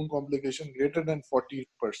rates of wound complication greater than 40%.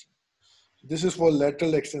 This is for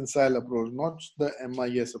lateral extensile approach, not the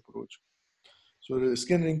MIS approach. So the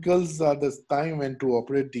skin wrinkles are the time when to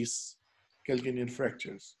operate these calcaneal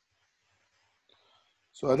fractures.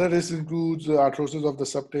 So other risks includes arthrosis of the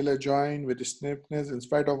subtalar joint with stiffness in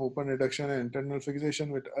spite of open reduction and internal fixation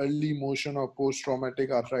with early motion or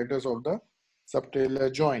post-traumatic arthritis of the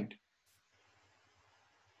subtalar joint.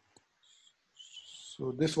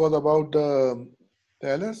 So this was about the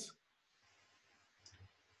talus.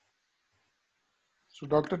 So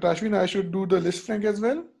Dr. Tashwin, I should do the Lisfranc as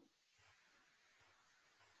well?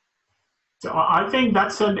 So I think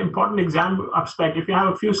that's an important exam aspect. If you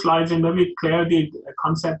have a few slides and maybe clear the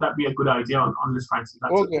concept, that'd be a good idea on this, Francis.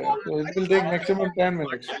 Okay, so it will take maximum 10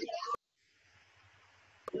 minutes.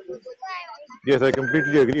 Yes, I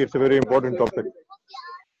completely agree. It's a very important topic.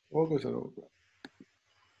 Okay, sir. Okay.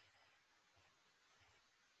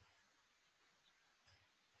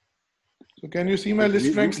 So can you see my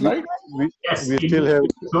Lisfranc slide? Yes, we still have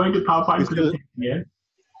going to PowerPoint. Yeah.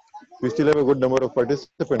 We still have a good number of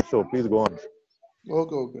participants, so please go on.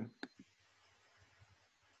 Okay, okay.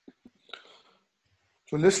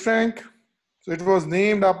 So Lisfranc, so it was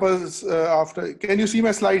named after, can you see my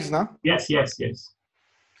slides now? Yes, yes, yes.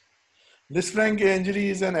 Lisfranc injury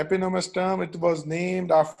is an eponymous term. It was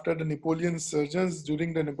named after the Napoleon surgeons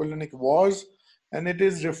during the Napoleonic Wars, and it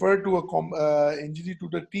is referred to a injury to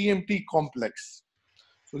the TMT complex.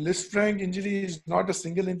 So Lisfranc injury is not a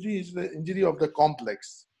single injury, it's the injury of the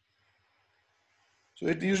complex. So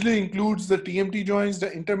it usually includes the TMT joints, the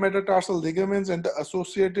intermetatarsal ligaments, and the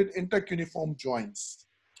associated intercuneiform joints.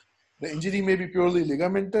 The injury may be purely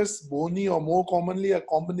ligamentous, bony, or more commonly a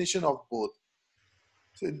combination of both.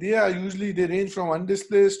 So they range from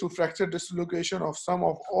undisplaced to fracture dislocation of some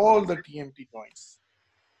of all the TMT joints.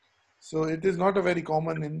 So it is not a very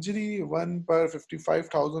common injury, 1 per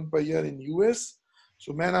 55,000 per year in US.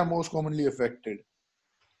 So men are most commonly affected.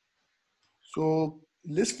 So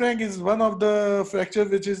Lisfranc is one of the fractures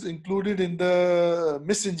which is included in the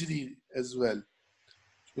miss injury as well.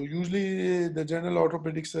 So usually the general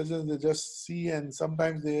orthopedic surgeons, they just see, and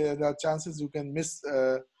sometimes there are chances you can miss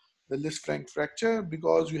the Lisfranc fracture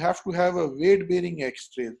because you have to have a weight bearing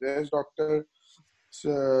X-ray, as Dr.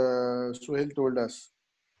 Sohail told us.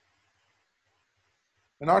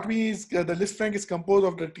 Anatomy is, the Lisfranc is composed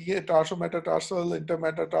of the tarsometatarsal,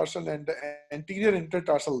 intermetatarsal, and the anterior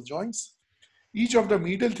intertarsal joints. Each of the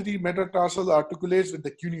medial 3 metatarsal articulates with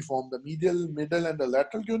the cuneiform, the medial, middle, and the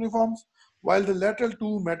lateral cuneiforms, while the lateral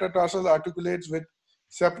 2 metatarsal articulates with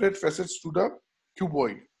separate facets to the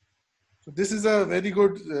cuboid. So this is a very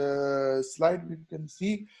good slide. We can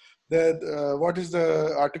see that what is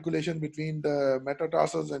the articulation between the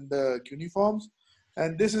metatarsals and the cuneiforms.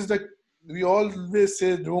 And this is the, we always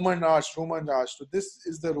say Roman arch, Roman arch. So this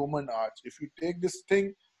is the Roman arch. If you take this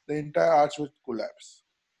thing, the entire arch will collapse.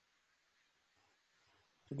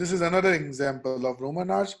 This is another example of Roman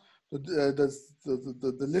arch. So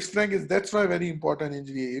the Lisfranc is, that's why very important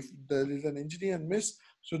injury. If there is an injury and miss,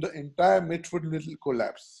 so the entire midfoot will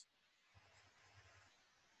collapse.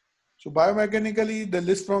 So biomechanically, the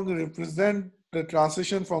Lisfranc represent the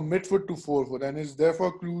transition from midfoot to forefoot and is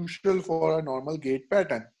therefore crucial for a normal gait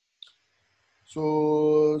pattern.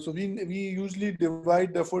 So we usually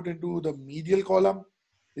divide the foot into the medial column.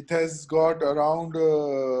 It has got around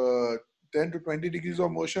 10 to 20 degrees of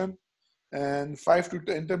motion, and 5 to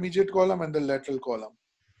 10 intermediate column and the lateral column.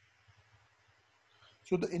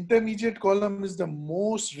 So the intermediate column is the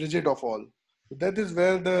most rigid of all. So that is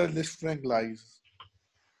where the Lisfranc lies.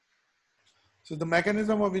 So the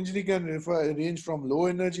mechanism of injury can range from low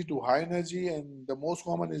energy to high energy, and the most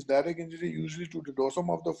common is direct injury, usually to the dorsum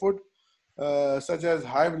of the foot, such as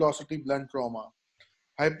high velocity blunt trauma.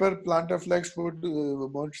 Hyperplantar flex foot,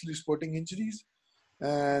 mostly sporting injuries,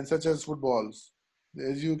 and such as footballs.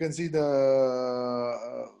 As you can see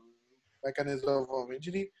the mechanism of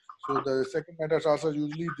injury. So the second metatarsal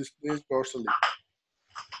usually displays dorsally.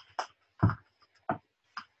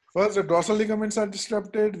 First, the dorsal ligaments are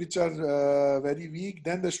disrupted, which are very weak.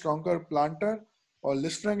 Then the stronger plantar or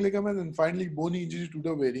Lisfranc ligaments, and finally bony injury to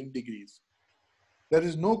the varying degrees. There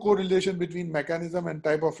is no correlation between mechanism and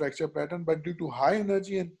type of fracture pattern, but due to high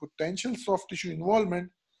energy and potential soft tissue involvement,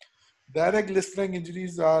 direct Lisfranc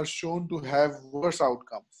injuries are shown to have worse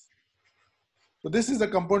outcomes. So this is the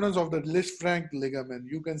components of the Lisfranc ligament.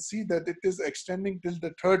 You can see that it is extending till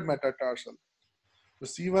the third metatarsal. So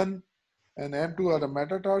C1 and M2 are the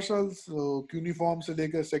metatarsals. So cuneiform से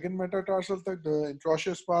लेकर second metatarsal तक, the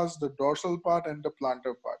introitious parts, the dorsal part and the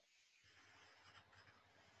plantar part.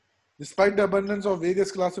 Despite the abundance of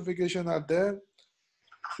various classifications are there,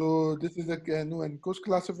 so this is a Kanu and Kuss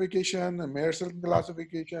classification, a Mersenne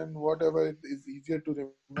classification, whatever it is easier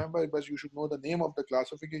to remember, but you should know the name of the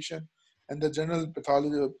classification and the general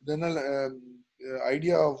pathology, general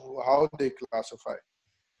idea of how they classify.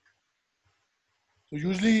 So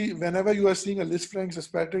usually whenever you are seeing a Lisfranc,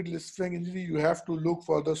 suspected Lisfranc injury, you have to look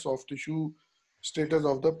for the soft tissue status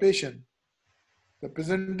of the patient. The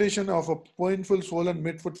presentation of a painful swollen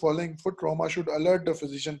midfoot following foot trauma should alert the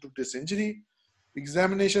physician to this injury.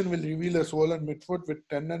 Examination will reveal a swollen midfoot with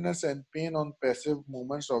tenderness and pain on passive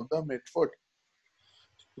movements of the midfoot.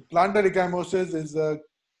 So plantar ecchymosis is a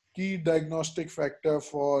key diagnostic factor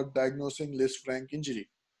for diagnosing Lisfranc injury.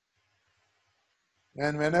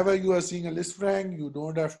 And whenever you are seeing a Lisfranc, you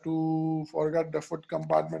don't have to forget the foot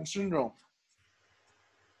compartment syndrome.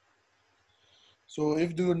 So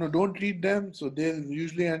if you don't treat them, so they'll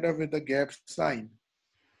usually end up with a gap sign.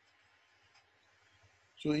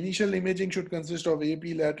 So initial imaging should consist of AP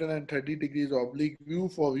lateral and 30 degrees oblique view.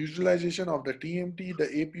 For visualization of the TMT,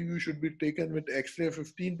 the AP view should be taken with X-ray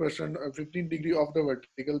 15 degree off the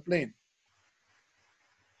vertical plane.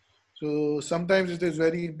 So sometimes it is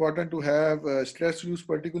very important to have stress views,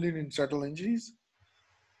 particularly in subtle injuries.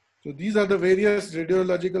 So these are the various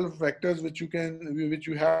radiological factors which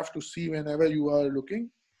you have to see whenever you are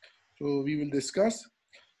looking. So we will discuss.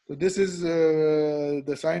 So this is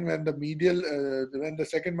the sign when the medial, when the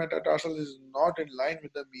second metatarsal is not in line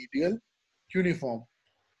with the medial cuneiform.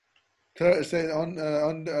 On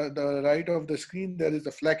the right of the screen, there is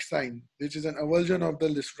a flex sign, which is an avulsion of the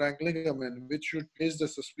Lisfranc ligament, which should place the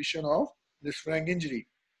suspicion of Lisfranc injury.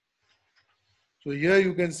 So here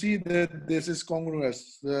you can see that this is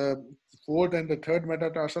congruous. The fourth and the third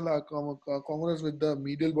metatarsal are congruous with the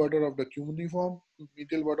medial border of the cuneiform,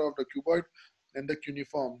 medial border of the cuboid, and the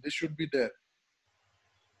cuneiform. This should be there.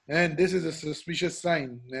 And this is a suspicious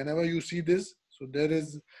sign. Whenever you see this, so there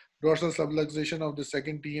is dorsal subluxation of the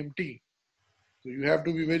second TMT. So you have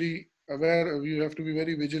to be very aware, you have to be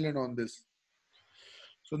very vigilant on this.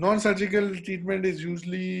 So non-surgical treatment is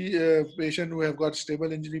usually a patient who have got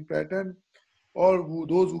stable injury pattern or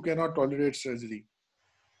those who cannot tolerate surgery.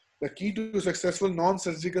 The key to successful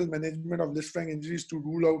non-surgical management of Lisfranc injuries is to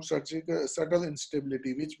rule out subtle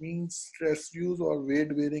instability, which means stress views or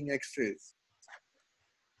weight-bearing X-rays.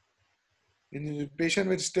 In a patient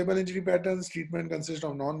with stable injury patterns, treatment consists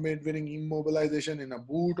of non-weight-bearing immobilization in a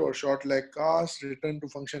boot or short leg cast. Return to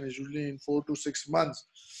function is usually in 4 to 6 months.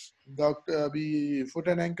 Foot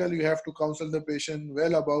and ankle, you have to counsel the patient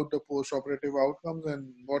well about the post-operative outcomes and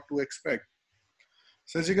what to expect.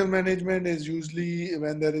 Surgical management is usually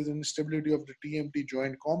when there is instability of the TMT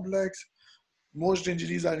joint complex. Most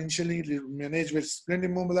injuries are initially managed with splint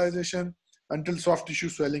immobilization until soft tissue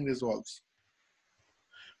swelling resolves.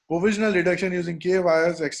 Provisional reduction using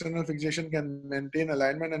K-wires, external fixation can maintain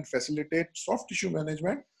alignment and facilitate soft tissue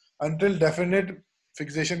management until definite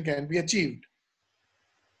fixation can be achieved.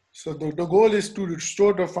 So the goal is to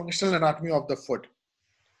restore the functional anatomy of the foot.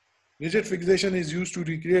 Rigid fixation is used to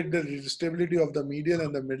recreate the stability of the medial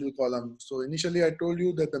and the middle column. So initially I told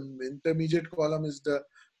you that the intermediate column is the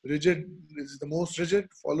most rigid,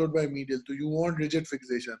 followed by medial. So you want rigid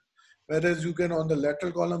fixation. Whereas you can, on the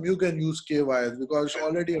lateral column, you can use K-wires because it's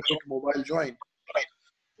already a bit mobile joint.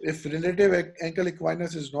 If relative ankle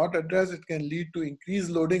equinus is not addressed, it can lead to increased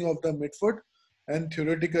loading of the midfoot and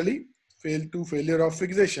theoretically failure of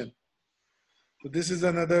fixation. So this is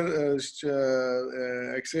another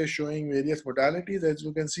X-ray showing various modalities. As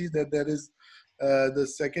you can see that there is the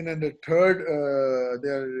second and the third, they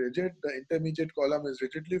are rigid. The intermediate column is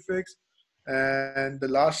rigidly fixed and the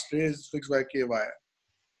last ray is fixed by K-wire.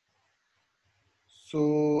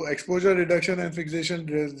 So exposure reduction and fixation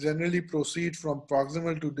generally proceed from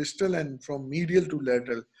proximal to distal and from medial to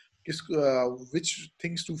lateral. Which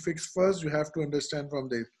things to fix first, you have to understand from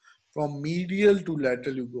this. From medial to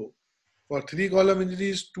lateral you go. For 3 column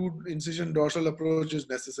injuries, 2 incision dorsal approach is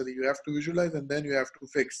necessary. You have to visualize and then you have to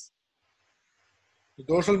fix.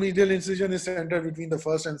 The dorsal medial incision is centered between the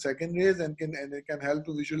first and second rays and it can help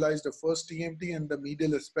to visualize the first TMT and the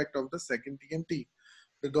medial aspect of the second TMT.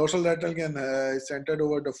 The dorsal lateral is centered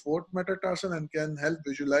over the fourth metatarsal and can help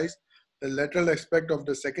visualize the lateral aspect of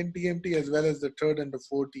the second TMT as well as the third and the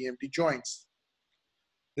fourth TMT joints.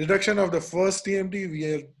 Reduction of the first TMT,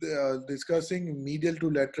 we are discussing medial to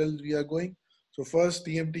lateral we are going. So first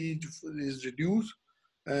TMT is reduced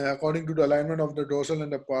according to the alignment of the dorsal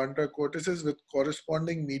and the plantar cortices with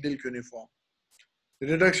corresponding medial cuneiform.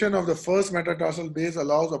 The reduction of the first metatarsal base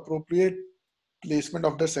allows appropriate placement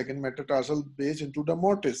of the second metatarsal base into the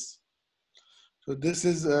mortise. So this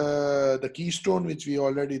is the keystone which we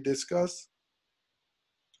already discussed.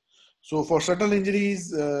 So for subtle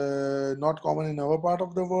injuries, not common in our part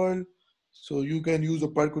of the world. So you can use a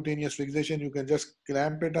percutaneous fixation. You can just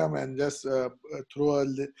clamp it up and just throw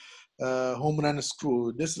a home run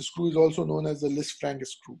screw. This screw is also known as the Lisfranc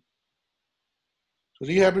screw. So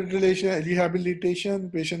rehabilitation,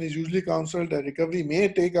 patient is usually counseled that recovery may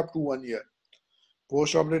take up to 1 year.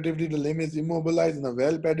 Post-operatively, the limb is immobilized in a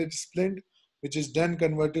well-padded splint, which is then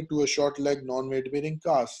converted to a short leg non-weight-bearing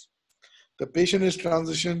cast. The patient is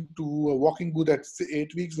transitioned to a walking boot at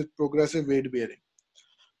 8 weeks with progressive weight bearing.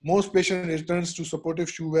 Most patient returns to supportive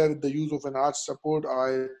shoe wear with the use of an arch support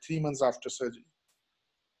 3 months after surgery.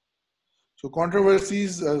 So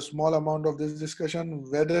controversies, a small amount of this discussion,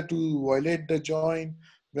 whether to violate the joint,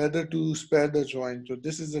 whether to spare the joint. So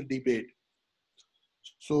this is a debate.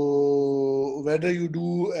 So whether you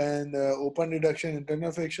do an open reduction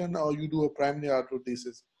internal flexion or you do a primary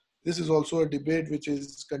arthrodesis. This is also a debate which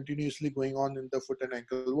is continuously going on in the foot and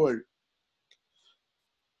ankle world.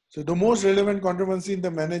 So the most relevant controversy in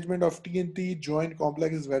the management of TNT joint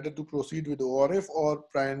complex is whether to proceed with ORF or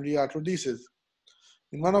primary arthrodesis.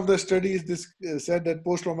 In one of the studies, this said that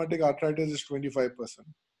post-traumatic arthritis is 25%.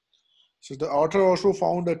 So the author also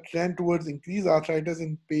found a trend towards increased arthritis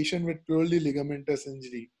in patients with purely ligamentous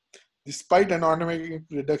injury, despite anatomic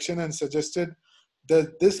reduction, and suggested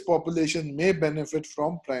that this population may benefit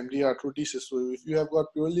from primary arthrodesis. So if you have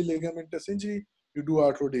got purely ligamentous injury, you do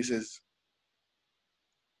arthrodesis.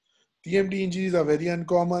 TMT injuries are very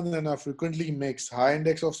uncommon and are frequently mixed. High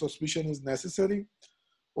index of suspicion is necessary.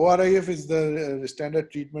 ORIF is the standard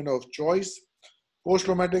treatment of choice.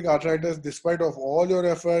 Post-traumatic arthritis, despite of all your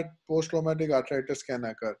effort, post-traumatic arthritis can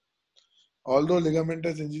occur. Although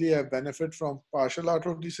ligamentous injury have benefit from partial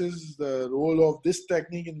arthrodesis, the role of this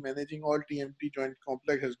technique in managing all TMT joint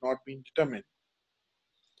complex has not been determined.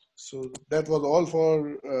 So that was all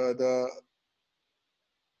for the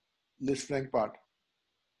Lisfranc part.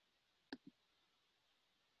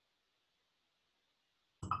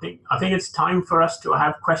 I think it's time for us to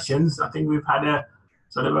have questions. I think we've had a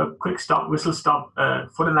sort of a quick stop, whistle stop,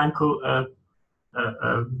 foot and ankle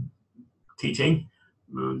teaching.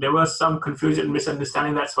 There was some confusion and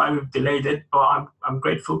misunderstanding. That's why we've delayed it. But I'm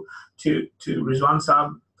grateful to Rizwan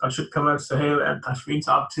Saab, Arshad Kamar, Sahil, and Tashveen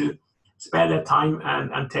Saab to spare their time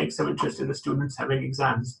and take some interest in the students having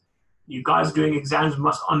exams. You guys doing exams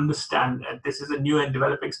must understand that this is a new and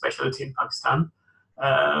developing specialty in Pakistan.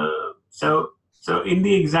 So in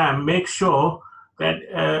the exam, make sure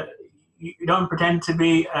that you don't pretend to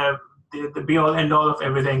be the be-all, end-all of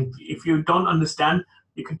everything. If you don't understand,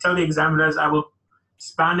 you can tell the examiners, I will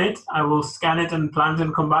span it, I will scan it and plan it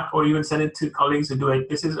and come back, or even send it to colleagues who do it.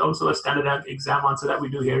 This is also a standard exam answer that we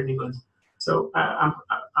do here in England. So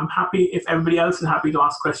I'm happy if everybody else is happy to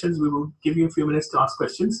ask questions. We will give you a few minutes to ask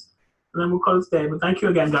questions, and then we'll call it a day. But thank you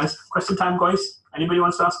again, guys. Question time, guys. Anybody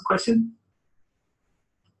wants to ask a question?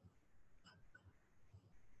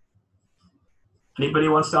 Anybody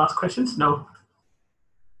wants to ask questions? No.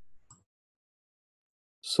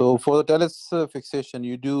 So for the talus fixation,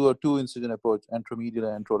 you do a 2-incision approach, anteromedial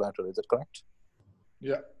and anterolateral. Is that correct?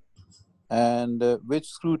 Yeah. And which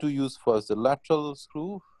screw to use first? The lateral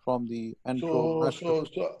screw from the anterolateral?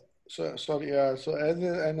 So as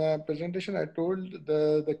in a presentation, I told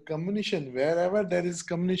the combination, wherever there is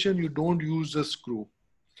combination, you don't use the screw.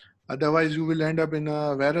 Otherwise, you will end up in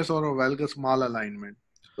a varus or a valgus malalignment.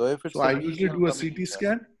 So if it's I usually do a CT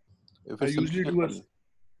scan. If it's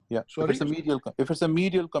if it's a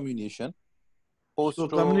medial comminution, so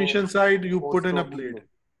combination side you put in a plate.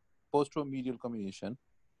 Posteromedial comminution.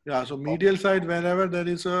 Yeah, so medial side, wherever there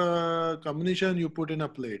is a combination, you put in a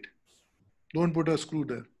plate. Don't put a screw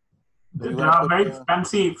there. There are very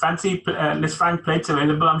fancy Lisfranc plates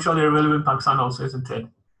available. I'm sure they're available in Pakistan also, isn't it?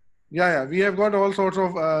 Yeah. We have got all sorts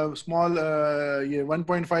of small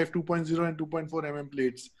 1.5, 2.0 and 2.4 mm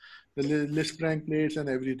plates. The Lisfranc plates and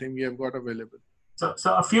everything we have got available. So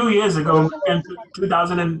a few years ago, in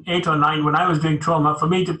 2008 or 9, when I was doing trauma, for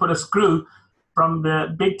me to put a screw from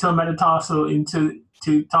the big toe metatarsal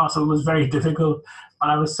to tarsal was very difficult. And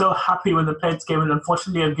I was so happy when the plates came in.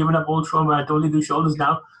 Unfortunately, I've given up all trauma. I only do shoulders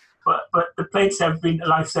now. But the plates have been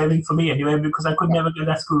life-saving for me anyway, because I could never get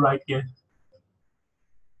that screw right here.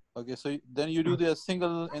 Okay, so then you do the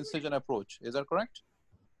single incision approach. Is that correct?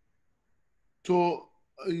 So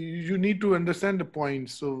you need to understand the point.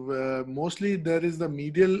 So mostly there is the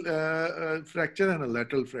medial fracture and a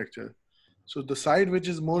lateral fracture. So the side which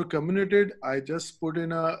is more comminuted, I just put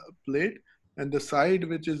in a plate, and the side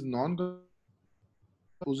which is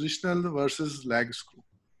non-positional versus lag screw.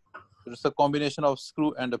 It's a combination of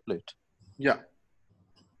screw and a plate. Yeah.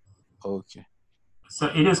 Okay. So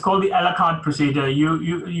it is called the a la carte procedure.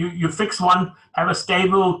 You fix one, have a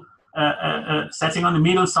stable setting on the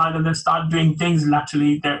medial side, and then start doing things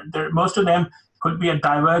laterally. Most of them could be a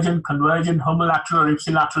divergent, convergent, homolateral, or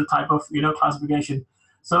ipsilateral type of classification.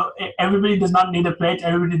 So everybody does not need a plate.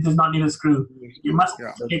 Everybody does not need a screw. You must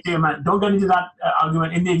take your mind. Don't get into that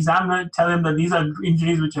argument in the exam. Tell them that these are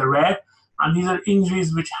injuries which are rare, and these are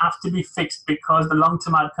injuries which have to be fixed because the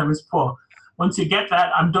long-term outcome is poor. Once you get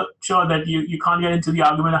that, I'm not sure that you can't get into the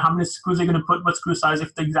argument of how many screws you're going to put, what screw size.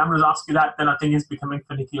 If the examiners ask you that, then I think it's becoming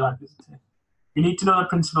finicky like this. You need to know the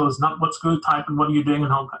principles, not what screw type and what are you doing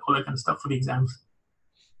and all that kind of stuff for the exams.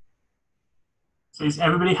 So is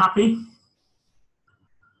everybody happy?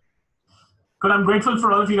 Good. I'm grateful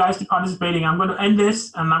for all of you guys to participating. I'm going to end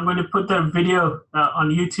this, and I'm going to put the video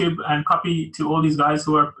on YouTube and copy to all these guys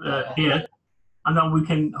who are here. And then we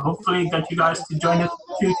can hopefully get you guys to join us in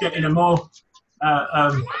the future in a more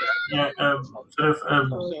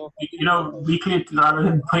weekly rather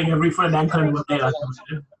than putting every foot and ankle in one day. Like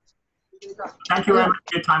thank you very much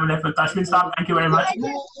for your time and effort. Tashmin Saab, thank you very much.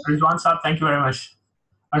 Rizwan Saab, thank you very much.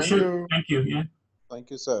 Arshil, thank you. Yeah. Thank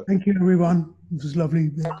you, sir. Thank you, everyone. This is lovely.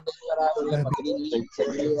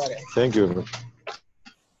 Thank you.